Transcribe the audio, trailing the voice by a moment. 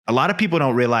A lot of people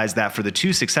don't realize that for the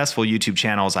 2 successful YouTube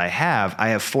channels I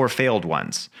have 4 failed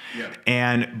ones. Yeah.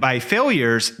 And by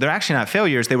failures, they're actually not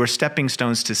failures. They were stepping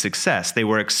stones to success. They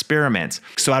were experiments.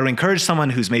 So I would encourage someone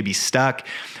who's maybe stuck,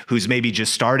 who's maybe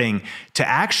just starting, to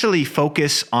actually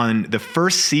focus on the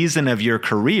first season of your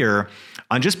career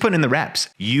on just putting in the reps.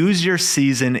 Use your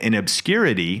season in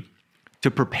obscurity to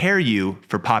prepare you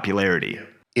for popularity.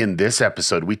 In this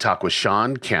episode, we talk with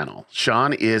Sean Cannell.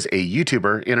 Sean is a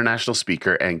YouTuber, international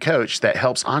speaker, and coach that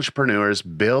helps entrepreneurs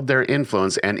build their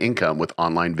influence and income with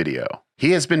online video.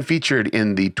 He has been featured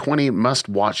in the 20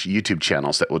 must-watch YouTube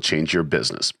channels that will change your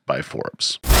business by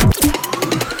Forbes.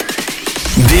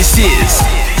 This is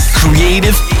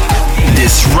Creative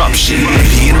Disruption,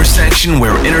 the intersection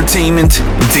where entertainment,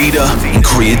 data, and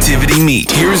creativity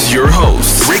meet. Here's your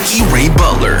hosts, Ricky Ray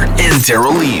Butler and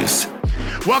Daryl Leaves.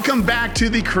 Welcome back to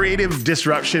the Creative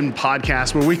Disruption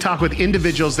Podcast, where we talk with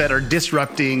individuals that are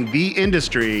disrupting the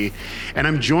industry. And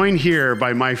I'm joined here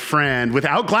by my friend,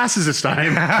 without glasses this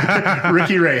time,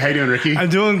 Ricky Ray. How you doing, Ricky?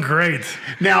 I'm doing great.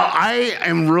 Now, I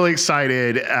am really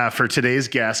excited for today's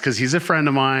guest because he's a friend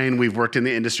of mine. We've worked in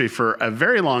the industry for a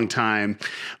very long time.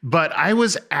 But I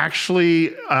was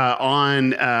actually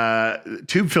on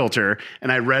TubeFilter,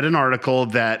 and I read an article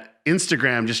that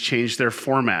Instagram just changed their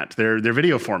format, their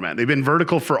video format. They've been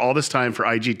vertical for all this time for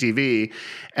IGTV,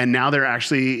 and now they're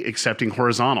actually accepting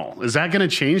horizontal. Is that going to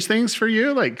change things for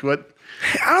you? Like what?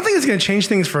 I don't think it's going to change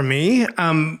things for me.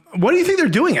 What do you think they're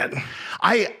doing it?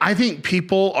 I think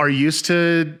people are used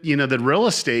to, the real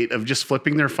estate of just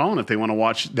flipping their phone if they want to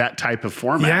watch that type of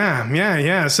format.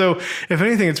 Yeah. So if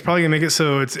anything, it's probably gonna make it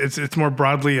so it's more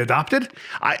broadly adopted.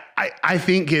 I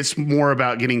think it's more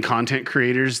about getting content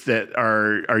creators that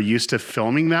are used to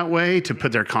filming that way to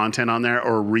put their content on there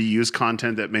or reuse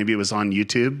content that maybe was on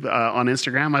YouTube, on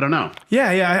Instagram. I don't know.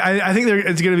 Yeah. I think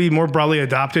it's going to be more broadly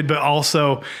adopted, but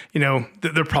also,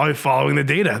 they're probably following the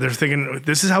data. They're thinking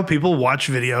this is how people watch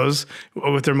videos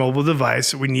with their mobile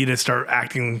device. We need to start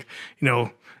acting,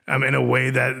 in a way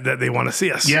that they want to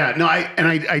see us. Yeah, no,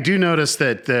 I do notice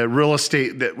that the real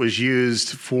estate that was used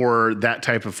for that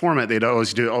type of format, they'd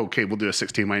always do, okay, we'll do a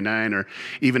 16:9 or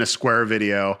even a square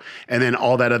video. And then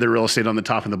all that other real estate on the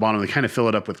top and the bottom, they kind of fill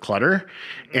it up with clutter.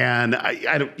 And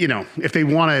I don't, if they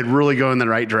want to really go in the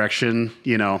right direction,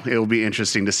 it'll be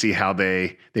interesting to see how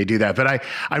they do that. But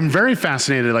I'm very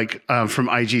fascinated, from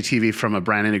IGTV from a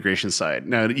brand integration side.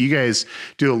 Now, you guys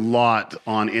do a lot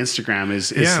on Instagram.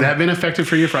 Is that been effective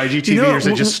for you for IGTV, or is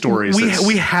it just stories?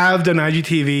 We have done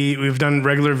IGTV. We've done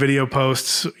regular video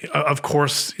posts, of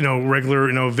course,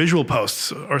 regular, visual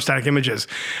posts or static images.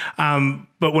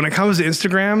 But when it comes to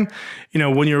Instagram,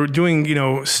 when you're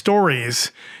doing,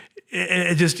 stories,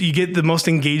 you get the most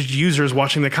engaged users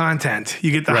watching the content.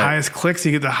 You get the highest clicks,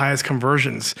 you get the highest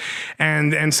conversions.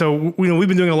 And so, we've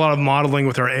been doing a lot of modeling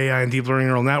with our AI and deep learning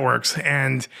neural networks.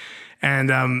 And we've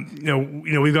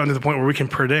gotten to the point where we can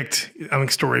predict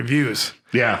story views.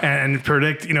 Yeah. And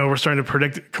predict, we're starting to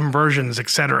predict conversions, et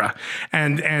cetera.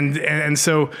 And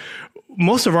so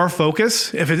most of our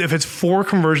focus, if it's for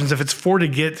conversions, if it's for to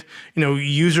get,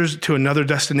 users to another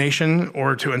destination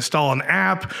or to install an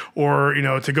app or,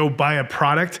 to go buy a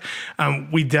product,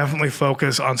 we definitely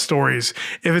focus on stories.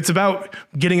 If it's about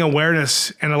getting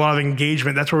awareness and a lot of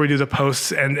engagement, that's where we do the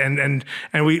posts and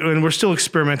we're still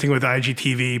experimenting with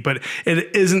IGTV, but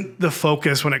it isn't the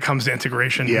focus when it comes to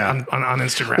integration on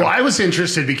Instagram. Well, I was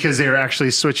interested because they were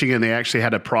actually switching and they actually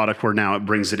had a product where now it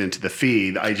brings it into the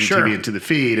feed, the IGTV into the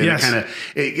feed, and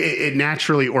it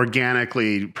naturally,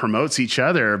 organically promotes each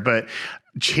other, but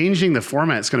changing the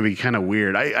format is going to be kind of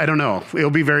weird. I don't know. It'll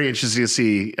be very interesting to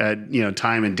see,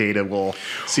 time and data will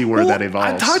see where that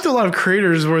evolves. I talked to a lot of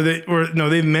creators where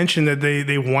they've mentioned that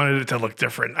they wanted it to look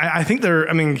different. I think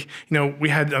we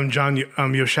had John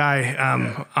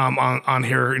Yoshai on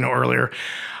here, earlier.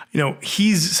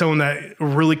 He's someone that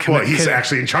really Well, he's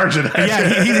actually in charge of that.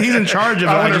 Yeah, he's in charge of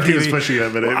I wonder IGTV. if he was pushing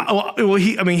it, but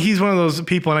he's one of those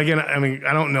people. And again,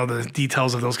 I don't know the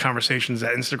details of those conversations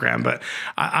at Instagram, but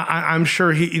I'm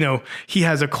sure he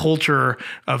has a culture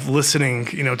of listening,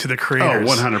 to the creators.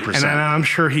 100%. And I'm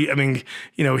sure he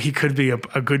could be a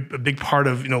big part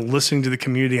of, listening to the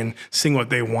community and seeing what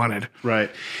they wanted.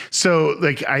 Right. So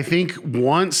I think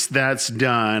once that's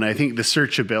done, I think the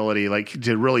searchability,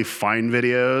 to really find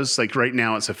videos, right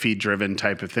now it's a feed driven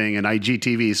type of thing, and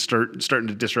IGTV is starting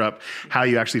to disrupt how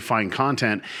you actually find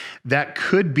content. That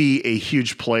could be a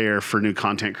huge player for new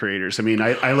content creators.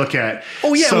 I look at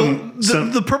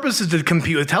the purpose is to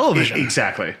compete with television.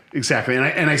 Exactly.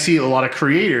 And I see a lot of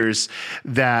creators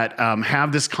that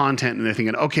have this content and they're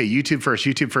thinking, okay, YouTube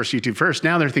first.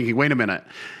 Now they're thinking, wait a minute.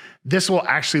 this will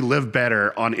actually live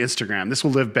better on Instagram. This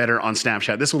will live better on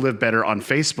Snapchat. This will live better on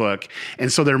Facebook.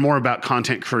 And so they're more about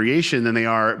content creation than they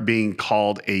are being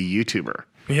called a YouTuber.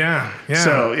 Yeah.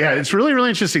 So yeah, it's really, really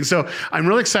interesting. So I'm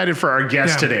really excited for our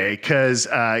guest today because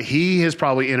he has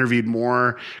probably interviewed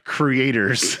more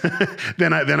creators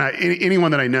than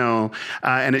anyone that I know.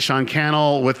 And it's Sean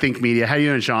Cannell with Think Media. How you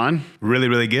doing, Sean? Really,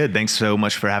 really good. Thanks so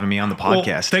much for having me on the podcast.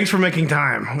 Well, thanks for making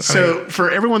time. So for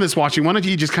everyone that's watching, why don't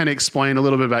you just kind of explain a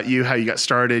little bit about you, how you got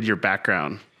started, your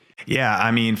background? Yeah, I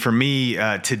mean, for me,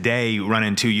 today,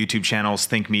 running 2 YouTube channels,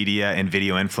 Think Media and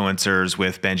Video Influencers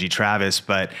with Benji Travis,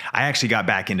 but I actually got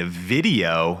back into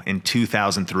video in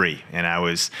 2003, and I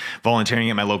was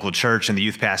volunteering at my local church, and the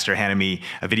youth pastor handed me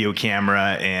a video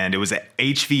camera, and it was an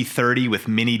HV30 with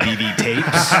mini DV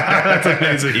tapes. That's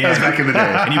amazing. Yeah. That was back in the day.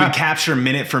 And you would capture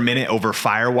minute for minute over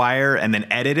FireWire, and then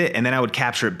edit it, and then I would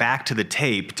capture it back to the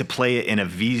tape to play it in a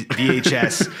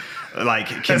VHS like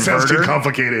converter. That sounds too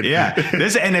complicated. Yeah.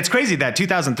 And it's crazy that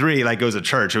 2003, like, it was a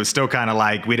church. It was still kind of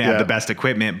like we didn't have the best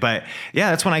equipment. But yeah,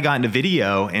 that's when I got into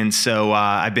video. And so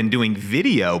I've been doing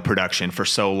video production for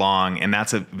so long. And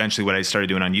that's eventually what I started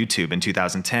doing on YouTube. In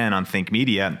 2010 on Think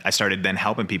Media, I started then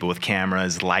helping people with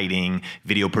cameras, lighting,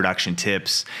 video production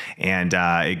tips. And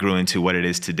it grew into what it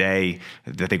is today.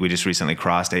 I think we just recently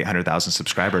crossed 800,000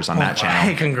 subscribers on that channel.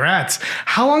 Hey, congrats.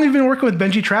 How long have you been working with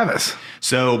Benji Travis?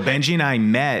 So Benji and I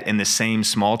met in the same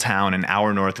small town an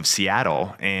hour north of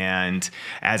Seattle. And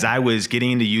as I was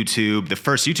getting into YouTube, the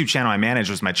first YouTube channel I managed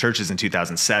was my church's in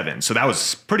 2007. So that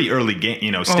was pretty early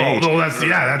stage. Oh, well, that's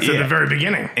at the very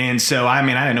beginning. And so, I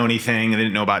mean, I didn't know anything. I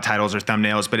didn't know about titles or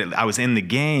thumbnails, but I was in the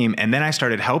game. And then I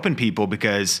started helping people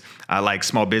because I like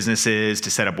small businesses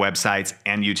to set up websites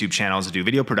and YouTube channels to do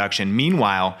video production.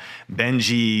 Meanwhile,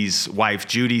 Benji's wife,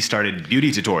 Judy, started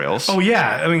beauty tutorials. Oh,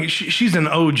 yeah. I mean, she's an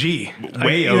OG.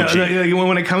 Way OG.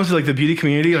 When it comes to like the beauty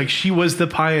community, like she was the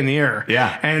pioneer.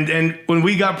 Yeah. And when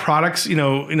we got products,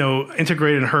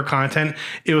 integrated in her content,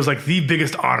 it was like the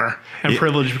biggest honor and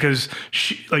privilege because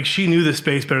she knew the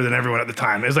space better than everyone at the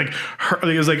time. It was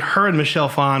like her and Michelle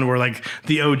Phan were like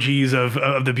the OGs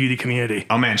of the beauty community.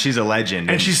 Oh man, she's a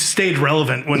legend. And she's stayed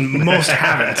relevant when most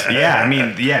haven't. Yeah, I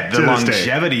mean, the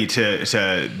longevity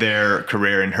to their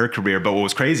career and her career. But what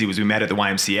was crazy was we met at the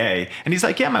YMCA, and he's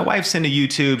like, "Yeah, my wife's into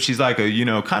YouTube. She's like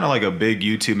kind of like a big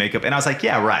YouTube makeup." And I was like,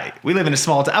 "Yeah, right. We live in a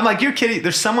small town." I'm like, "You're kidding?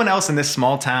 There's someone else in this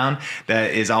small town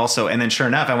that is also." And then sure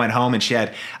enough, I went home and she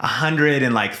had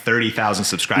 130,000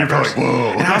 subscribers. You're probably,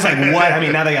 whoa. And I was like, "What?" I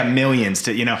mean, now they got millions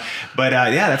But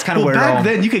that's kind of where back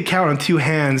then you could count on 2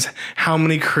 hands how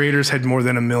many creators had more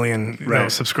than 1 million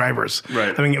subscribers.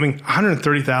 Right. I mean,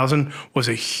 130,000 was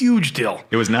a huge deal.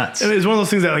 It was nuts. It was one of those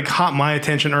things that like caught my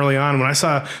attention early on when I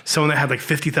saw someone that had like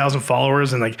 50,000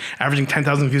 followers and like averaging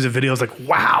 10,000 views a video. I was like,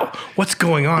 wow, what's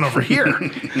going on over here?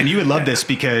 And you would love this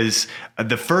because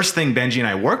the first thing Benji and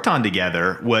I worked on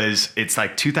together was, it's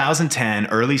like 2010,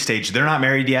 early stage. They're not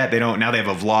married yet. Now they have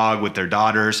a vlog with their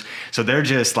daughters. So they're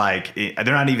just like, they're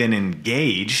not even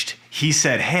engaged. He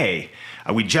said, "Hey,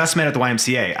 we just met at the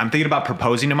YMCA. I'm thinking about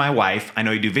proposing to my wife. I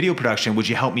know you do video production. Would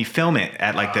you help me film it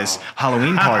at like this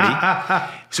Halloween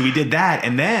party?" So we did that.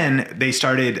 And then they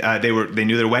started, they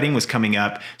knew their wedding was coming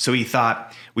up. So he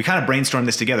thought, we kind of brainstormed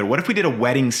this together. What if we did a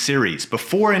wedding series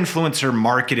before influencer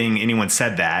marketing, anyone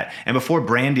said that, and before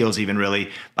brand deals even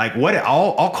really, like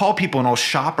I'll call people and I'll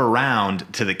shop around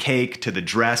to the cake, to the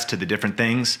dress, to the different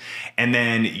things. And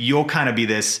then you'll kind of be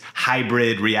this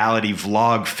hybrid reality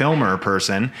vlog filmer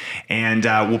person. And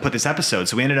we'll put this episode.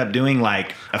 So we ended up doing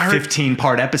like a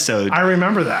 15-part episode. I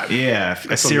remember that. Yeah,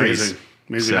 a series. Amazing.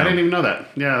 So. I didn't even know that.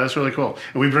 Yeah, that's really cool.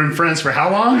 And we've been friends for how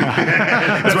long?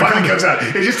 It finally comes out.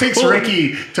 It just takes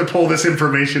Ricky to pull this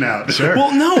information out. Sure.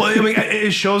 Well, no, I mean,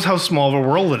 it shows how small of a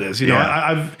world it is.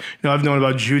 I've known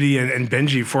about Judy and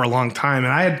Benji for a long time,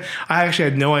 and I actually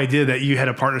had no idea that you had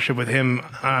a partnership with him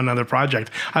on another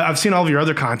project. I've seen all of your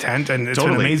other content, and it's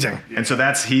been amazing. And so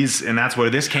that's where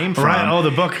this came from. Right. Oh,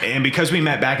 the book. And because we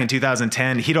met back in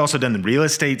 2010, he'd also done the real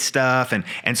estate stuff,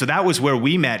 and so that was where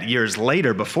we met years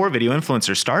later, before Video Influencers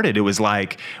started. It was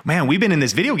like, man, we've been in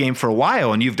this video game for a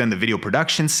while, and you've done the video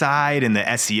production side and the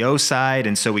SEO side,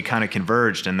 and so we kind of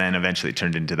converged, and then eventually it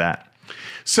turned into that.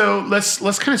 So let's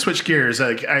kind of switch gears.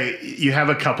 Like you have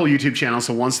a couple YouTube channels.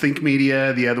 So one's Think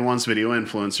Media, the other one's Video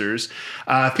Influencers.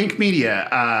 Think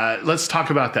Media. Let's talk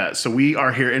about that. So we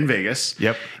are here in Vegas.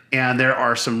 Yep. And there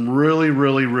are some really,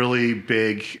 really, really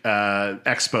big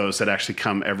expos that actually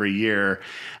come every year.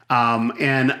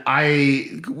 And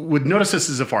I would notice this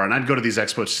as afar, and I'd go to these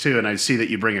expos too, and I'd see that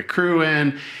you bring a crew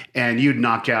in and you'd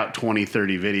knock out 20,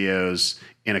 30 videos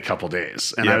in a couple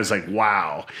days. And Yep. I was like,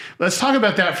 wow. Let's talk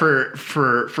about that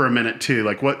for a minute too.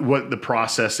 Like what the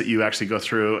process that you actually go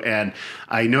through. And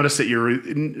I noticed that you're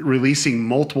releasing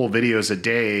multiple videos a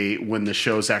day when the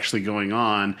show's actually going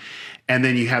on. And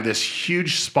then you have this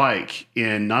huge spike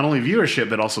in not only viewership,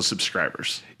 but also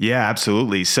subscribers. Yeah,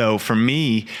 absolutely. So for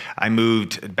me, I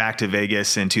moved back to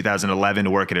Vegas in 2011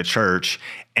 to work at a church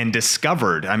and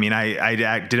discovered, I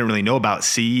didn't really know about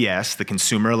CES, the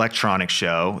Consumer Electronics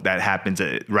Show that happens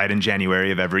right in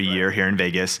January of every year here in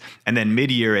Vegas. And then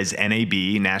mid-year is NAB,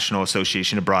 National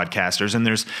Association of Broadcasters. And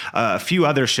there's a few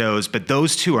other shows, but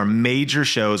those two are major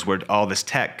shows where all this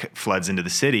tech floods into the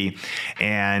city.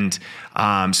 And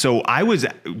so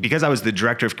because I was the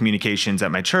director of communications at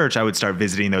my church, I would start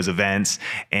visiting those events,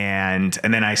 and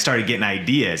then I started getting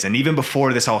ideas. And even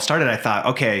before this all started, I thought,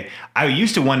 okay, I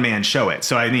used to one-man show it.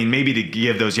 So maybe to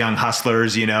give those young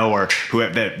hustlers, or who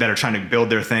that are trying to build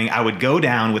their thing, I would go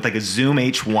down with like a Zoom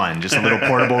H1, just a little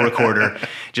portable recorder,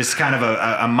 just kind of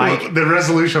a mic. Well, the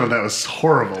resolution of that was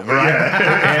horrible, right?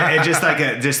 Yeah. and just like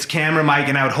just camera mic,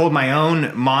 and I would hold my own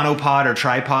monopod or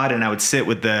tripod, and I would sit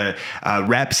with the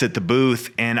reps at the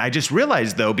booth. And I just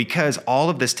realized, though, because all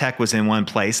of this tech was in one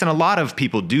place, and a lot of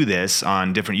people do this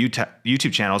on different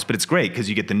YouTube channels, but it's great because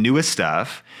you get the newest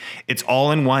stuff. It's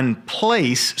all in one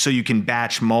place, so you can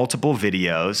batch multiple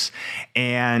videos.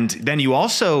 And then you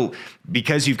also,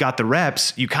 because you've got the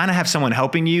reps, you kind of have someone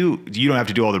helping you. You don't have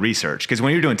to do all the research, because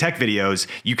when you're doing tech videos,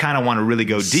 you kind of want to really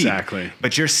go deep. Exactly.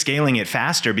 But you're scaling it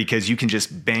faster because you can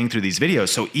just bang through these videos.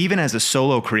 So even as a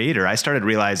solo creator, I started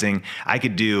realizing I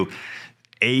could do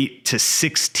 8 to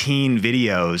 16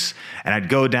 videos, and I'd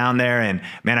go down there, and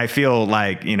man, I feel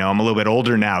like, I'm a little bit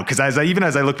older now, because as I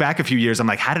look back a few years, I'm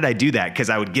like, how did I do that? Because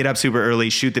I would get up super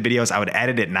early, shoot the videos, I would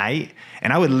edit at night,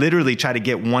 and I would literally try to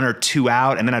get 1 or 2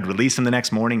 out, and then I'd release them the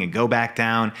next morning and go back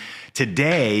down.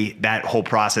 Today, that whole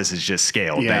process is just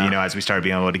scaled. Yeah. As we started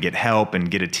being able to get help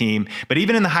and get a team. But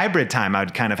even in the hybrid time, I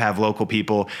would kind of have local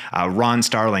people. Ron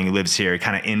Starling, who lives here,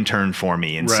 kind of interned for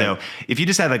me. And so if you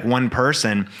just had like one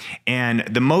person, and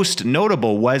the most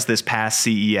notable was this past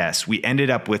CES, we ended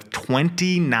up with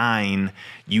 29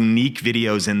 unique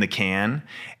videos in the can.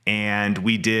 And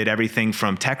we did everything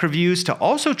from tech reviews to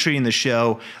also treating the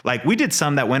show like we did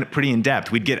some that went pretty in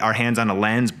depth. We'd get our hands on a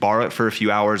lens, borrow it for a few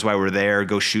hours while we're there,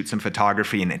 go shoot some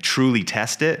photography and truly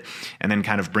test it, and then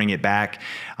kind of bring it back.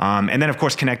 And then, of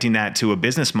course, connecting that to a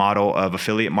business model of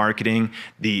affiliate marketing,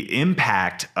 the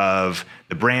impact of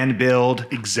the brand build,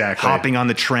 Exactly. hopping on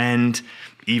the trend,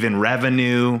 even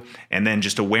revenue, and then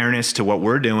just awareness to what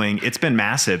we're doing. It's been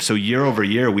massive. So year over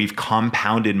year, we've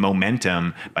compounded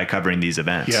momentum by covering these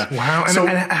events. Yeah. Wow. And, So-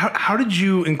 and how did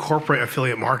you incorporate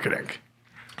affiliate marketing?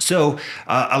 So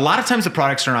a lot of times the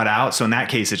products are not out. So in that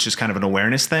case, it's just kind of an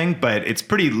awareness thing, but it's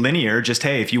pretty linear. Just,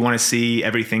 hey, if you want to see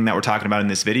everything that we're talking about in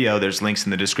this video, there's links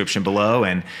in the description below,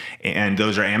 and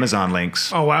those are Amazon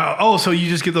links. Oh, wow. Oh, so you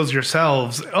just get those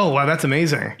yourselves. Oh, wow. That's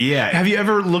amazing. Yeah. Have you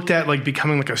ever looked at like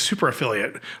becoming like a super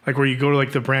affiliate, like where you go to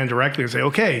like the brand directly and say,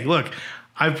 okay, look,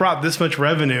 I've brought this much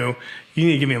revenue. You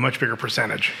need to give me a much bigger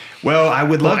percentage. Well, I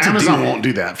would love to Amazon won't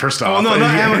do that, first off. Oh, no,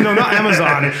 not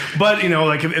Amazon. But,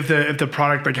 like if the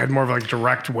product like had more of like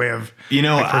direct way of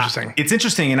like, purchasing. It's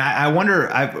interesting. And I wonder,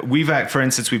 for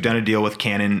instance, we've done a deal with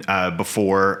Canon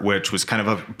before, which was kind of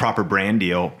a proper brand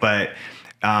deal, but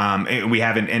we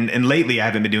haven't, and lately I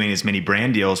haven't been doing as many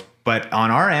brand deals, but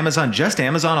on our Amazon, just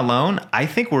Amazon alone, I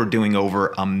think we're doing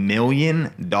over $1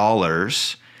 million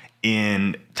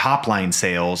in top line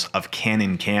sales of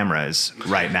Canon cameras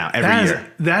right now every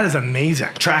year. That is amazing.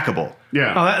 Trackable.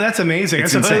 Yeah. Oh, that's amazing.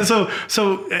 It's So insane.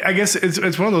 so I guess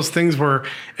it's one of those things where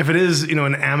if it is,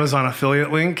 an Amazon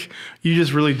affiliate link, you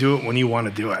just really do it when you want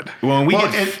to do it. Well,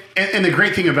 And the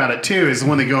great thing about it too is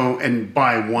when they go and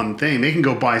buy one thing, they can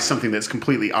go buy something that's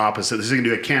completely opposite. So they can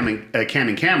do a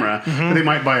Canon camera, but they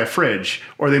might buy a fridge,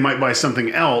 or they might buy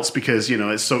something else because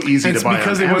it's so easy to buy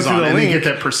because on they went through Amazon, the and link, they get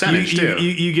that percentage too.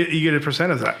 You get a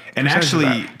percent of that. And Percentage of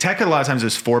actually, that. tech a lot of times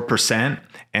is 4%.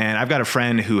 And I've got a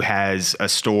friend who has a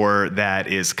store that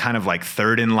is kind of like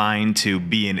third in line to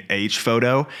B&H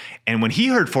Photo. And when he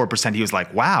heard 4%, he was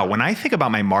like, wow, when I think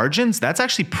about my margins, that's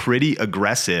actually pretty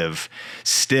aggressive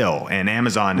still. And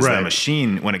Amazon is the Right.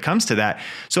 machine when it comes to that.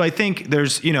 So I think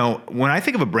there's, when I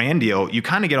think of a brand deal, you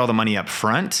kind of get all the money up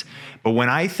front. But when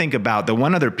I think about the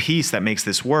one other piece that makes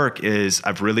this work is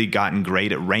I've really gotten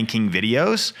great at ranking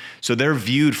videos. So they're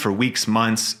viewed for weeks,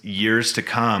 months, years to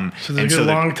come. So there's a good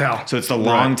long tail. So it's the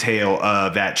long tail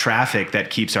of that traffic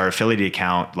that keeps our affiliate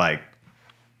account like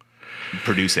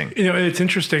producing. It's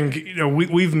interesting.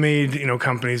 We've made,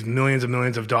 companies millions and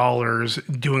millions of dollars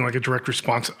doing like a direct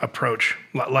response approach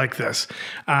like this.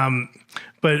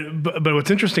 But what's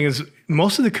interesting is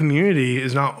most of the community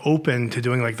is not open to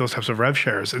doing like those types of rev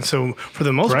shares. And so for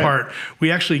the most part, we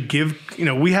actually give,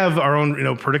 we have our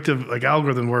own, predictive like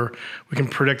algorithm where we can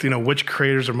predict, which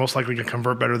creators are most likely to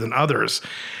convert better than others.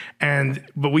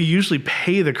 But we usually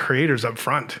pay the creators up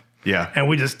front. Yeah. And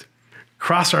we just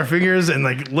cross our fingers and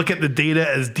like look at the data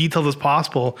as detailed as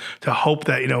possible to hope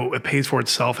that, it pays for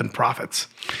itself in profits.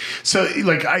 So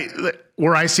like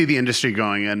where I see the industry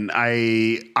going, and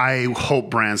I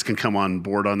hope brands can come on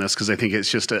board on this, because I think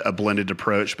it's just a blended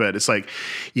approach, but it's like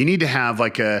you need to have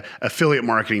like a affiliate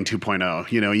marketing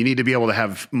 2.0. You need to be able to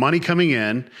have money coming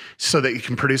in so that you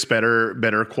can produce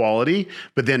better quality,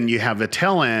 but then you have the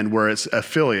tail end where it's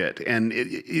affiliate, and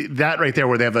that right there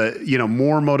where they have a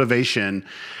more motivation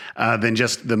than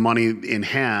just the money in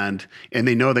hand, and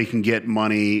they know they can get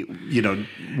money,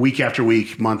 week after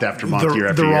week, month after month, year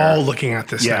after year. They're all looking at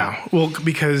this now. Well,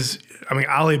 because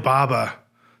Alibaba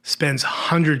spends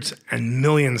hundreds and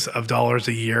millions of dollars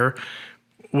a year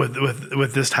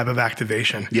with this type of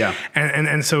activation. Yeah.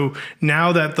 And so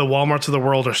now that the Walmarts of the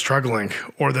world are struggling,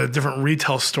 or the different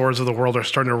retail stores of the world are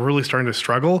starting to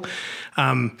struggle,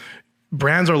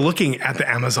 brands are looking at the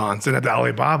Amazons and at the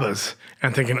Alibabas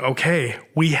and thinking, okay,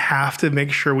 we have to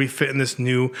make sure we fit in this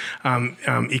new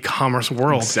e-commerce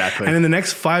world. Exactly. And in the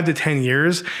next 5 to 10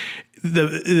 years,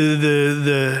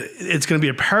 it's going to be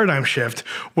a paradigm shift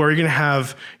where you're going to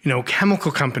have,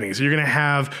 chemical companies, you're going to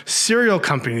have cereal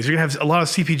companies, you're going to have a lot of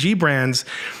CPG brands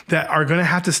that are going to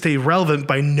have to stay relevant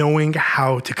by knowing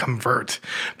how to convert.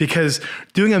 Because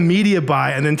doing a media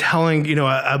buy and then telling,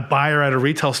 a buyer at a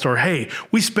retail store, hey,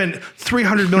 we spent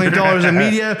 $300 million in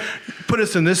media, put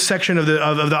us in this section of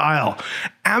the aisle.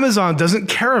 Amazon doesn't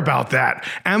care about that.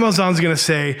 Amazon's going to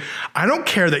say, I don't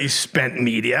care that you spent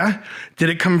media. Did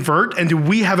it convert? And do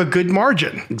we have a good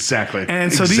margin? Exactly.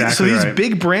 And so these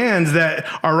big brands that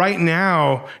are right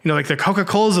now, like the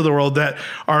Coca-Colas of the world that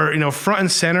are, front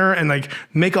and center and like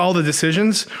make all the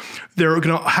decisions, they're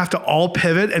going to have to all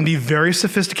pivot and be very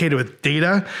sophisticated with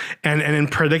data and in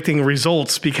predicting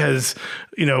results, because,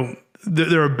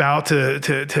 they're about to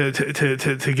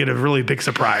get a really big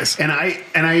surprise. And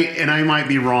I might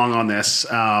be wrong on this,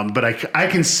 but I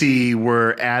can see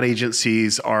where ad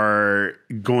agencies are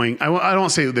going. I don't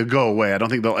say they'll go away. I don't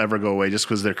think they'll ever go away just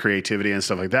because of their creativity and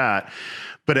stuff like that.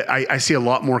 But I see a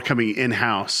lot more coming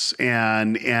in-house,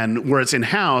 and where it's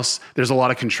in-house, there's a lot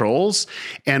of controls,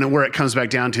 and where it comes back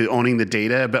down to owning the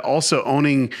data, but also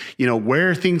owning,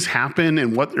 where things happen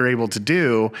and what they're able to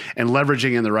do, and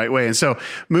leveraging in the right way. And so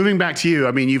moving back to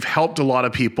you, you've helped a lot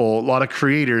of people, a lot of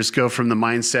creators go from the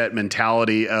mindset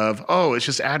mentality of, oh, it's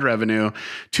just ad revenue,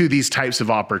 to these types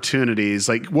of opportunities.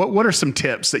 Like what are some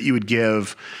tips that you would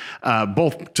give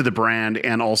both to the brand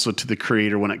and also to the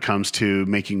creator when it comes to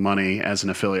making money as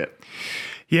an affiliate?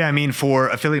 Yeah, for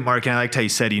affiliate marketing, I liked how you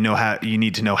said, you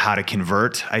need to know how to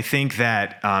convert. I think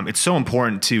that it's so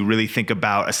important to really think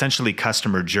about essentially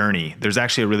customer journey. There's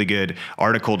actually a really good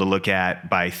article to look at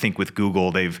by Think with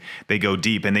Google. They go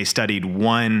deep, and they studied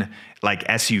one like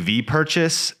SUV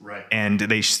purchase, right, and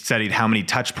they studied how many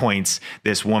touch points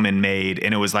this woman made,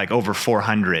 and it was like over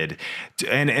 400.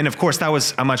 And of course, that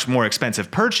was a much more expensive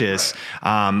purchase,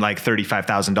 right, like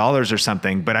 $35,000 or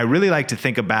something. But I really like to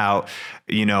think about,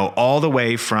 all the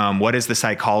way from what is the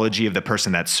psychology of the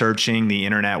person that's searching the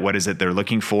internet, what is it they're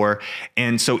looking for.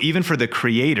 And so even for the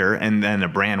creator and then a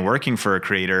brand working for a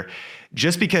creator,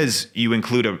 just because you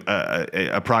include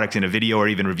a product in a video or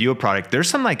even review a product, there's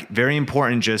some like very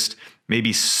important, just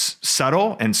maybe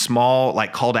subtle and small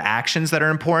like call to actions that are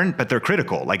important, but they're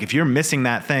critical. Like if you're missing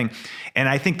that thing, and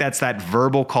I think that's that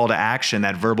verbal call to action,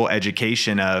 that verbal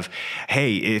education of,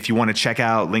 hey, if you want to check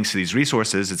out links to these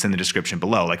resources, it's in the description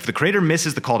below. Like if the creator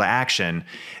misses the call to action,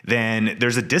 then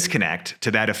there's a disconnect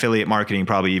to that affiliate marketing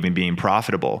probably even being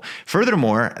profitable.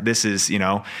 Furthermore, this is,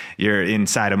 you're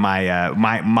inside of my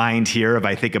my mind here of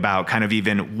I think about kind of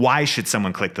even why should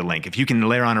someone click the link? If you can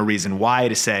layer on a reason why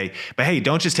to say, but hey,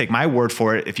 don't just take my word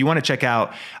for it. If you want to check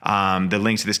out the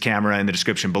links to this camera in the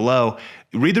description below,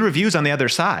 read the reviews on the other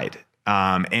side.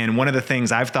 And one of the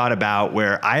things I've thought about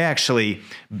where I actually,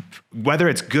 whether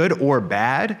it's good or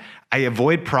bad, I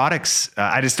avoid products.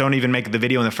 I just don't even make the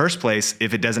video in the first place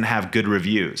if it doesn't have good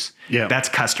reviews. Yeah. That's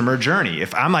customer journey.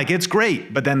 If I'm like, it's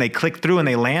great, but then they click through and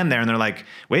they land there and they're like,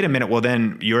 wait a minute, well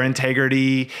then your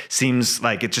integrity seems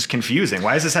like it's just confusing.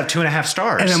 Why does this have 2.5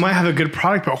 stars? And it might have a good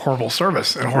product, but horrible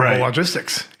service and horrible Right.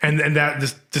 logistics. And that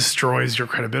just destroys your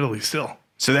credibility still.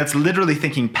 So that's literally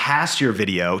thinking past your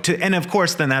video and of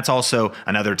course, then that's also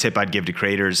another tip I'd give to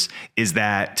creators is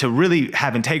that to really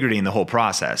have integrity in the whole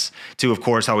process, to of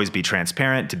course, always be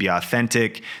transparent, to be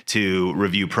authentic, to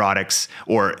review products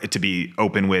or to be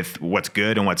open with what's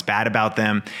good and what's bad about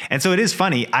them. And so it is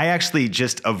funny. I actually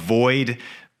just avoid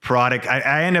product.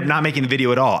 I end up not making the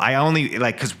video at all. I only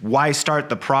because why start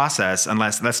the process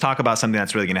unless let's talk about something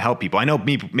that's really going to help people. I know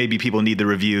maybe people need the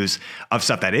reviews of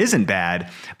stuff that isn't bad,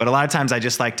 but a lot of times I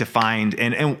just like to find,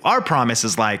 and our promise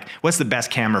is like, what's the best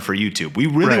camera for YouTube? We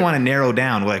really want to narrow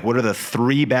down like what are the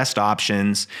 3 best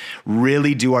options,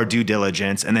 really do our due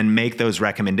diligence and then make those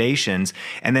recommendations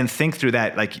and then think through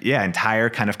that entire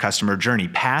kind of customer journey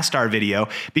past our video,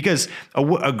 because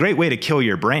a great way to kill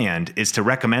your brand is to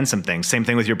recommend some things. Same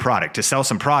thing with your product, to sell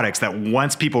some products that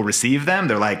once people receive them,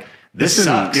 they're like, this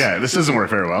sucks. This doesn't work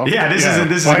very well. This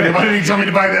isn't. Why did you tell me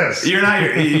to buy this? You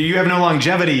have no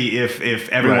longevity if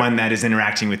everyone that is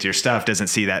interacting with your stuff doesn't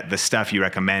see that the stuff you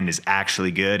recommend is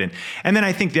actually good. And then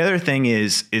I think the other thing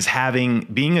is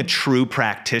being a true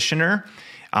practitioner.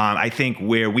 I think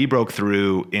where we broke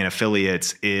through in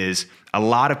affiliates is a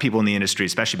lot of people in the industry,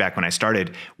 especially back when I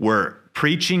started, were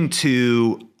preaching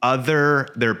to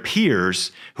their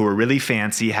peers who were really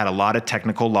fancy, had a lot of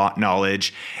technical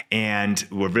knowledge, and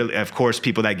were really, of course,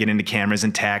 people that get into cameras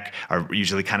and tech are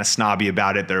usually kind of snobby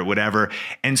about it or whatever.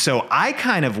 And so I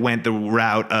kind of went the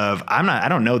route of I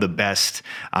don't know the best,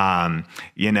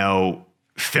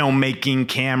 filmmaking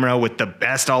camera with the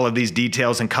best all of these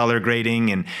details and color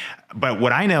grading but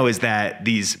what I know is that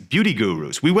these beauty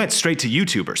gurus, we went straight to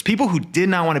YouTubers, people who did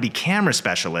not want to be camera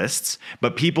specialists,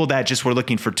 but people that just were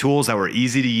looking for tools that were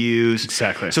easy to use.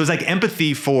 Exactly. So it's like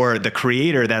empathy for the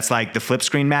creator. That's like the flip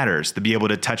screen matters. To be able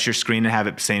to touch your screen and have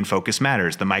it say in focus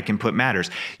matters. The mic input matters.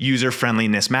 User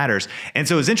friendliness matters. And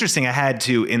so it was interesting. I had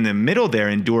to, in the middle there,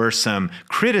 endure some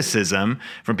criticism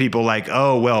from people like,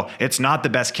 oh, well, it's not the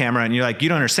best camera. And you're like, you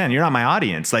don't understand. You're not my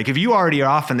audience. Like if you already are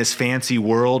off in this fancy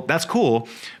world, that's cool.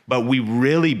 But we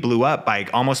really blew up by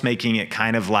almost making it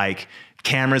kind of like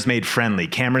cameras made friendly,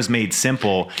 cameras made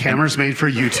simple. Cameras made for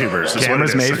YouTubers.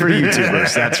 Cameras made for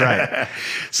YouTubers. That's right.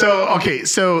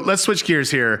 So let's switch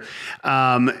gears here.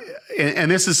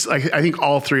 And this is, I think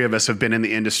all 3 of us have been in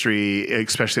the industry,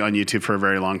 especially on YouTube, for a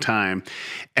very long time.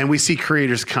 And we see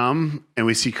creators come and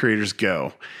we see creators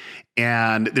go.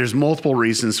 And there's multiple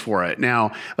reasons for it.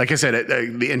 Now, like I said, at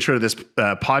the intro to this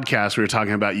podcast, we were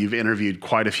talking about you've interviewed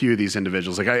quite a few of these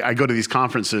individuals. Like I go to these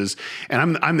conferences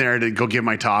and I'm there to go give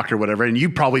my talk or whatever. And you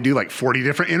probably do like 40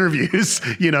 different interviews.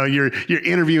 You're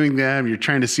interviewing them. You're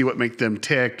trying to see what makes them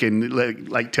tick and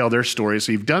like tell their story.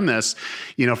 So you've done this,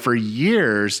 for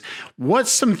years.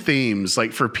 What's some themes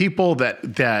like for people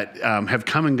that have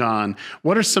come and gone?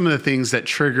 What are some of the things that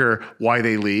trigger why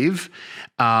they leave?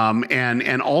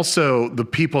 And also the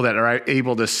people that are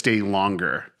able to stay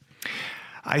longer.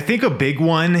 I think a big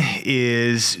one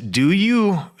is, do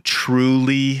you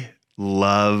truly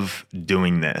love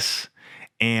doing this?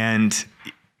 And,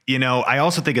 I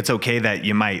also think it's okay that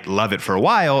you might love it for a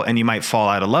while and you might fall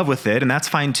out of love with it, and that's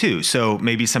fine too. So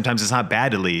maybe sometimes it's not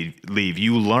bad to leave.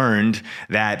 You learned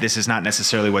that this is not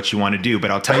necessarily what you want to do. But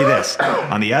I'll tell you this,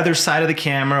 on the other side of the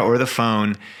camera or the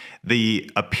phone, the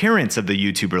appearance of the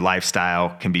YouTuber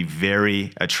lifestyle can be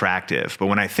very attractive. But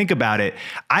when I think about it,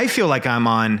 I feel like I'm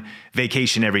on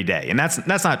vacation every day. And that's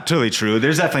not totally true.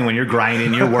 There's definitely when you're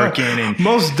grinding, you're working, and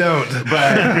most don't.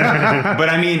 But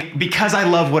I mean, because I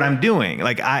love what I'm doing.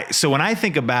 So when I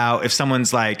think about if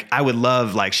someone's like, I would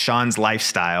love like Sean's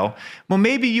lifestyle, well,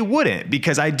 maybe you wouldn't,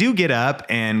 because I do get up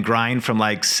and grind from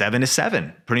like 7 to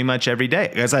 7 pretty much every day.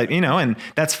 Because and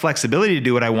that's flexibility to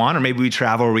do what I want, or maybe we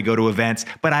travel or we go to events,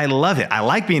 but I love it. I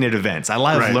like being at events. I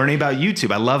love learning about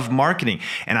YouTube. I love marketing,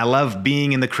 and I love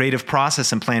being in the creative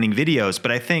process and planning videos.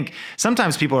 But I think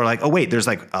sometimes people are like, oh wait, there's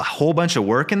like a whole bunch of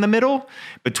work in the middle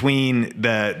between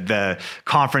the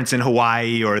conference in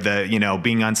Hawaii or the,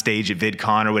 being on stage at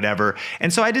VidCon or whatever.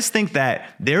 And so I just think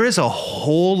that there is a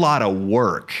whole lot of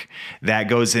work that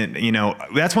goes in,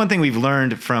 that's one thing we've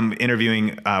learned from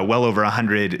interviewing well over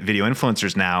 100 video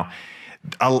influencers now.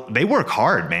 They work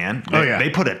hard, man.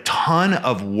 They put a ton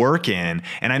of work in.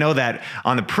 And I know that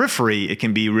on the periphery, it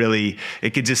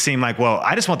could just seem like, well,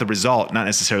 I just want the result, not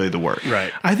necessarily the work.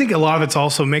 Right. I think a lot of it's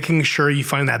also making sure you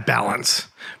find that balance,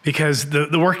 because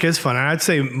the work is fun. And I'd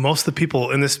say most of the people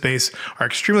in this space are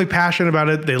extremely passionate about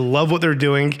it. They love what they're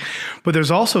doing, but there's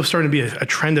also starting to be a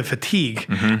trend of fatigue.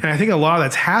 Mm-hmm. And I think a lot of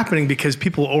that's happening because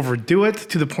people overdo it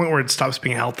to the point where it stops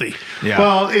being healthy. Yeah.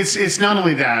 Well, it's not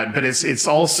only that, but it's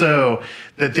also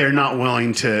that they're not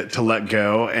willing to let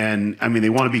go. And I mean,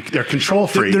 they're control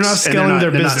freaks. They're not scaling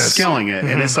their business. They're not scaling it. Mm-hmm.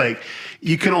 And it's like,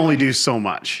 you can only do so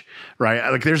much,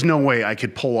 right? Like there's no way I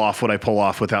could pull off what I pull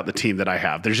off without the team that I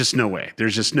have. There's just no way.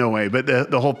 But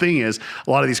the whole thing is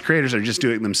a lot of these creators are just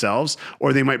doing it themselves,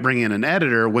 or they might bring in an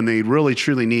editor when they really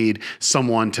truly need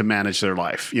someone to manage their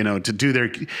life, to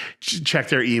do check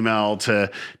their email,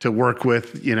 to work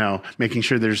with, making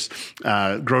sure there's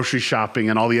grocery shopping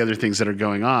and all the other things that are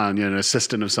going on, an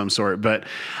assistant of some sort. But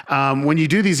when you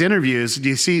do these interviews, do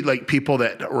you see like people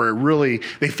that were really,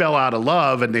 they fell out of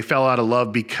love, and they fell out of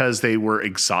love because they were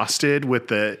exhausted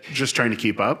with just trying to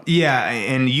keep up? Yeah,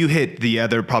 and you hit the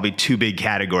other probably two big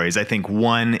categories. I think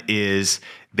one is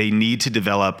they need to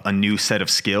develop a new set of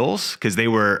skills because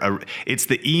it's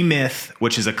the E-Myth,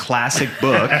 which is a classic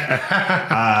book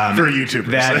for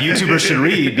YouTubers that YouTubers should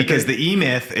read, because the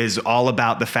E-Myth is all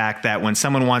about the fact that when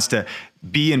someone wants to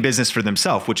be in business for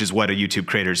themselves, which is what a YouTube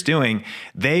creator is doing,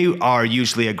 they are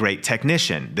usually a great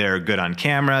technician. They're good on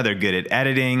camera, they're good at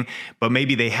editing, but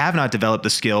maybe they have not developed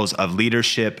the skills of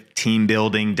leadership, team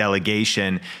building,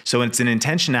 delegation. So it's an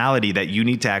intentionality that you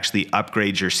need to actually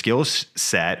upgrade your skill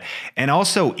set. And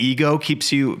also ego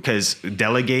keeps you, because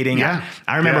delegating, Yeah.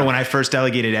 I remember when I first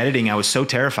delegated editing, I was so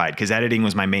terrified because editing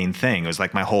was my main thing. It was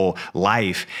like my whole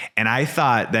life. And I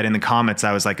thought that in the comments,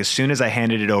 I was like, as soon as I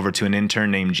handed it over to an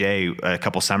intern named Jay a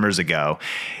couple summers ago,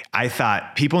 I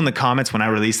thought people in the comments when I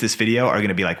release this video are going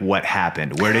to be like, what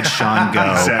happened? Where did Sean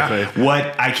go? Exactly.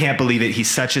 What? I can't believe it. He's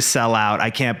such a sellout. I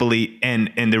can't believe, and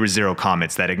there was zero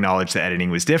comments that acknowledged the editing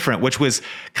was different, which was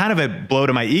kind of a blow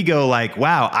to my ego. Like,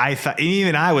 wow, I thought,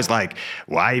 even I was like,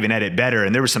 well, I even edit better.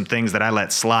 And there were some things that I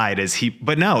let slide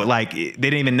but no, like they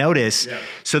didn't even notice. Yeah.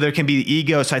 So there can be the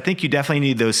ego. So I think you definitely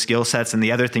need those skill sets. And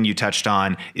the other thing you touched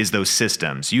on is those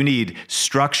systems. You need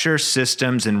structure,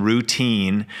 systems, and routines,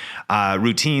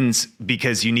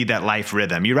 because you need that life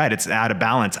rhythm. You're right. It's out of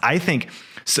balance. I think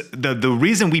so the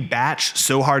reason we batch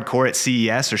so hardcore at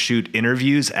CES or shoot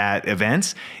interviews at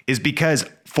events is because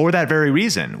for that very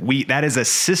reason, that is a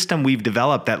system we've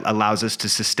developed that allows us to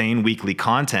sustain weekly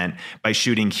content by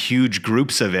shooting huge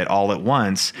groups of it all at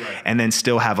once, right, and then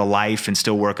still have a life and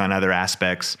still work on other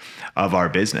aspects of our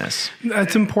business.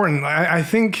 That's important. I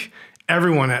think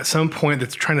everyone at some point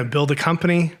that's trying to build a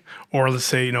company, or let's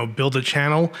say, build a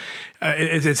channel,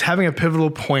 it's having a pivotal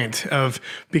point of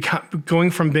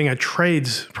going from being a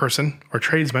tradesperson or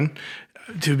tradesman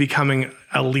to becoming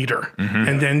a leader,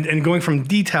 and going from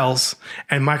details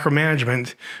and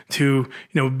micromanagement to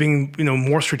being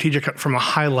more strategic from a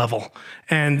high level,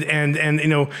 and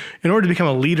in order to become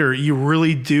a leader, you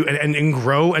really do and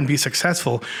grow and be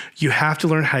successful. You have to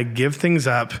learn how to give things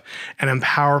up and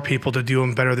empower people to do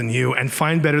them better than you, and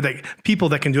find people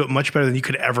that can do it much better than you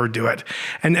could ever do it.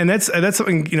 And that's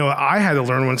something I had to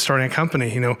learn when starting a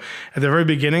company. At the very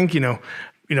beginning,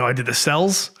 I did the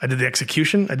sales, I did the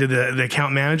execution, I did the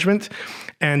account management.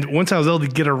 And once I was able to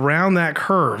get around that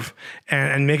curve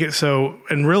and make it so,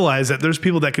 and realize that there's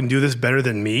people that can do this better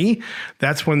than me,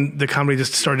 that's when the company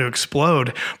just started to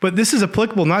explode. But this is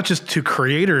applicable not just to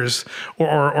creators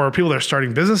or people that are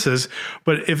starting businesses,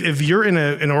 but if you're in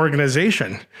an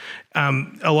organization,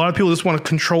 a lot of people just want to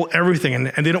control everything,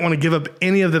 and they don't want to give up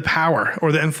any of the power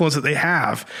or the influence that they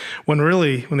have, when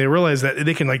they realize that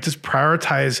they can just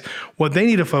prioritize what they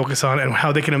need to focus on and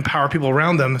how they can empower people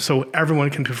around them so everyone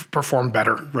can perform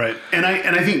better. Right. And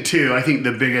I think too,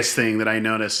 the biggest thing that I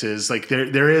noticed is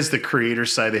there is the creator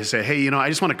side. They say, hey, I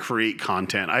just want to create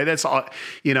content. That's all,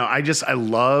 I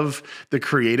love the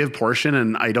creative portion,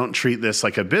 and I don't treat this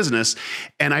like a business.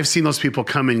 And I've seen those people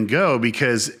come and go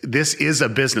because this is a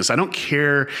business. I don't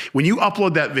care when you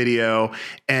upload that video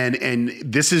and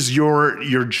this is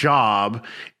your job.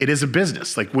 It is a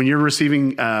business. Like when you're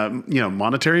receiving,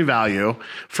 monetary value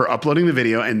for uploading the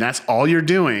video, and that's all you're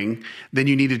doing, then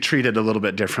you need to treat it a little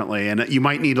bit differently. And you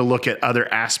might need to look at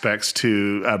other aspects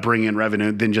to bring in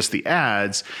revenue than just the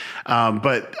ads.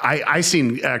 But I've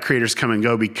seen creators come and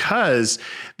go because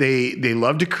they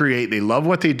love to create, they love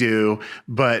what they do,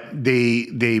 but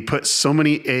they put so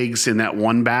many eggs in that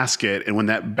one basket, and when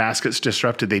that basket's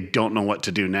disrupted, they don't know what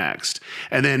to do next.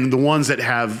 And then the ones that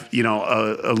have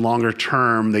a longer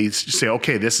term, they say,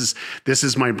 okay, this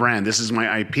is my brand, this is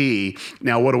my IP.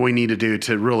 Now, what do we need to do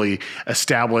to really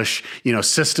establish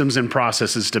systems and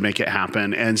processes to make it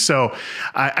happen? And so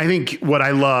I think what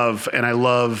I love, and I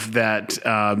love that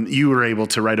you were able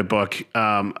to write a book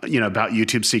about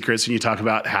YouTube secrets, and you talk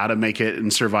about how to make it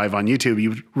and survive on YouTube.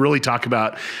 You really talk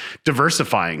about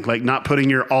diversifying, like not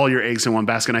putting all your eggs in one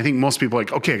basket. And I think most people are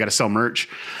like, okay, I got to sell merch.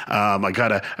 I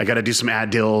gotta do some ad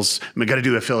deals. I got to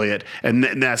do affiliate. And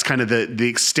that's kind of the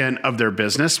extent of their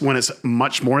business, when it's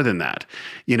much more than that.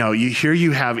 You know,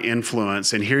 you have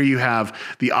influence, and here you have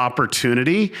the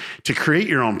opportunity to create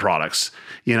your own products.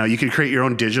 You know, you can create your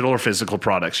own digital or physical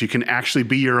products. You can actually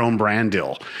be your own brand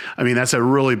deal. I mean, that's a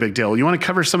really big deal. You want to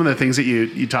cover some of the things that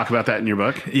you talk about that in your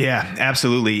book? Yeah,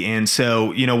 absolutely. And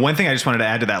so, you know, one thing I just wanted to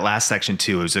add to that last section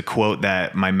too, was a quote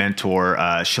that my mentor,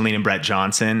 Shalene and Brett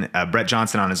Johnson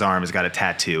on his arm has got a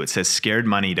tattoo. It says, "Scared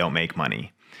money don't make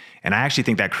money." And I actually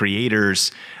think that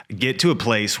creators get to a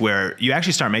place where you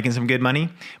actually start making some good money,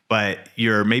 but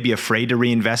you're maybe afraid to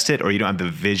reinvest it, or you don't have the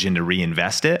vision to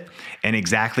reinvest it. And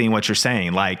exactly what you're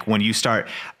saying, like when you start,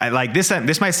 like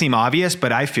this might seem obvious,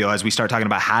 but I feel as we start talking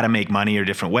about how to make money or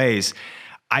different ways,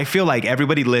 I feel like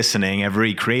everybody listening,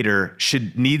 every creator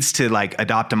needs to like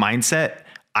adopt a mindset.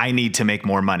 I need to make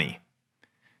more money.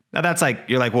 Now that's like,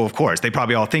 you're like, well, of course, they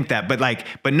probably all think that,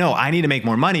 but no, I need to make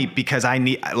more money because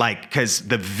because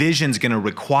the vision's going to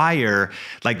require,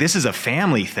 like, this is a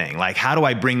family thing. Like, how do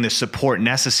I bring the support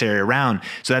necessary around?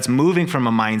 So that's moving from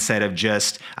a mindset of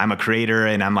just, I'm a creator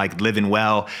and I'm like living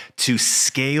well, to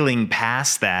scaling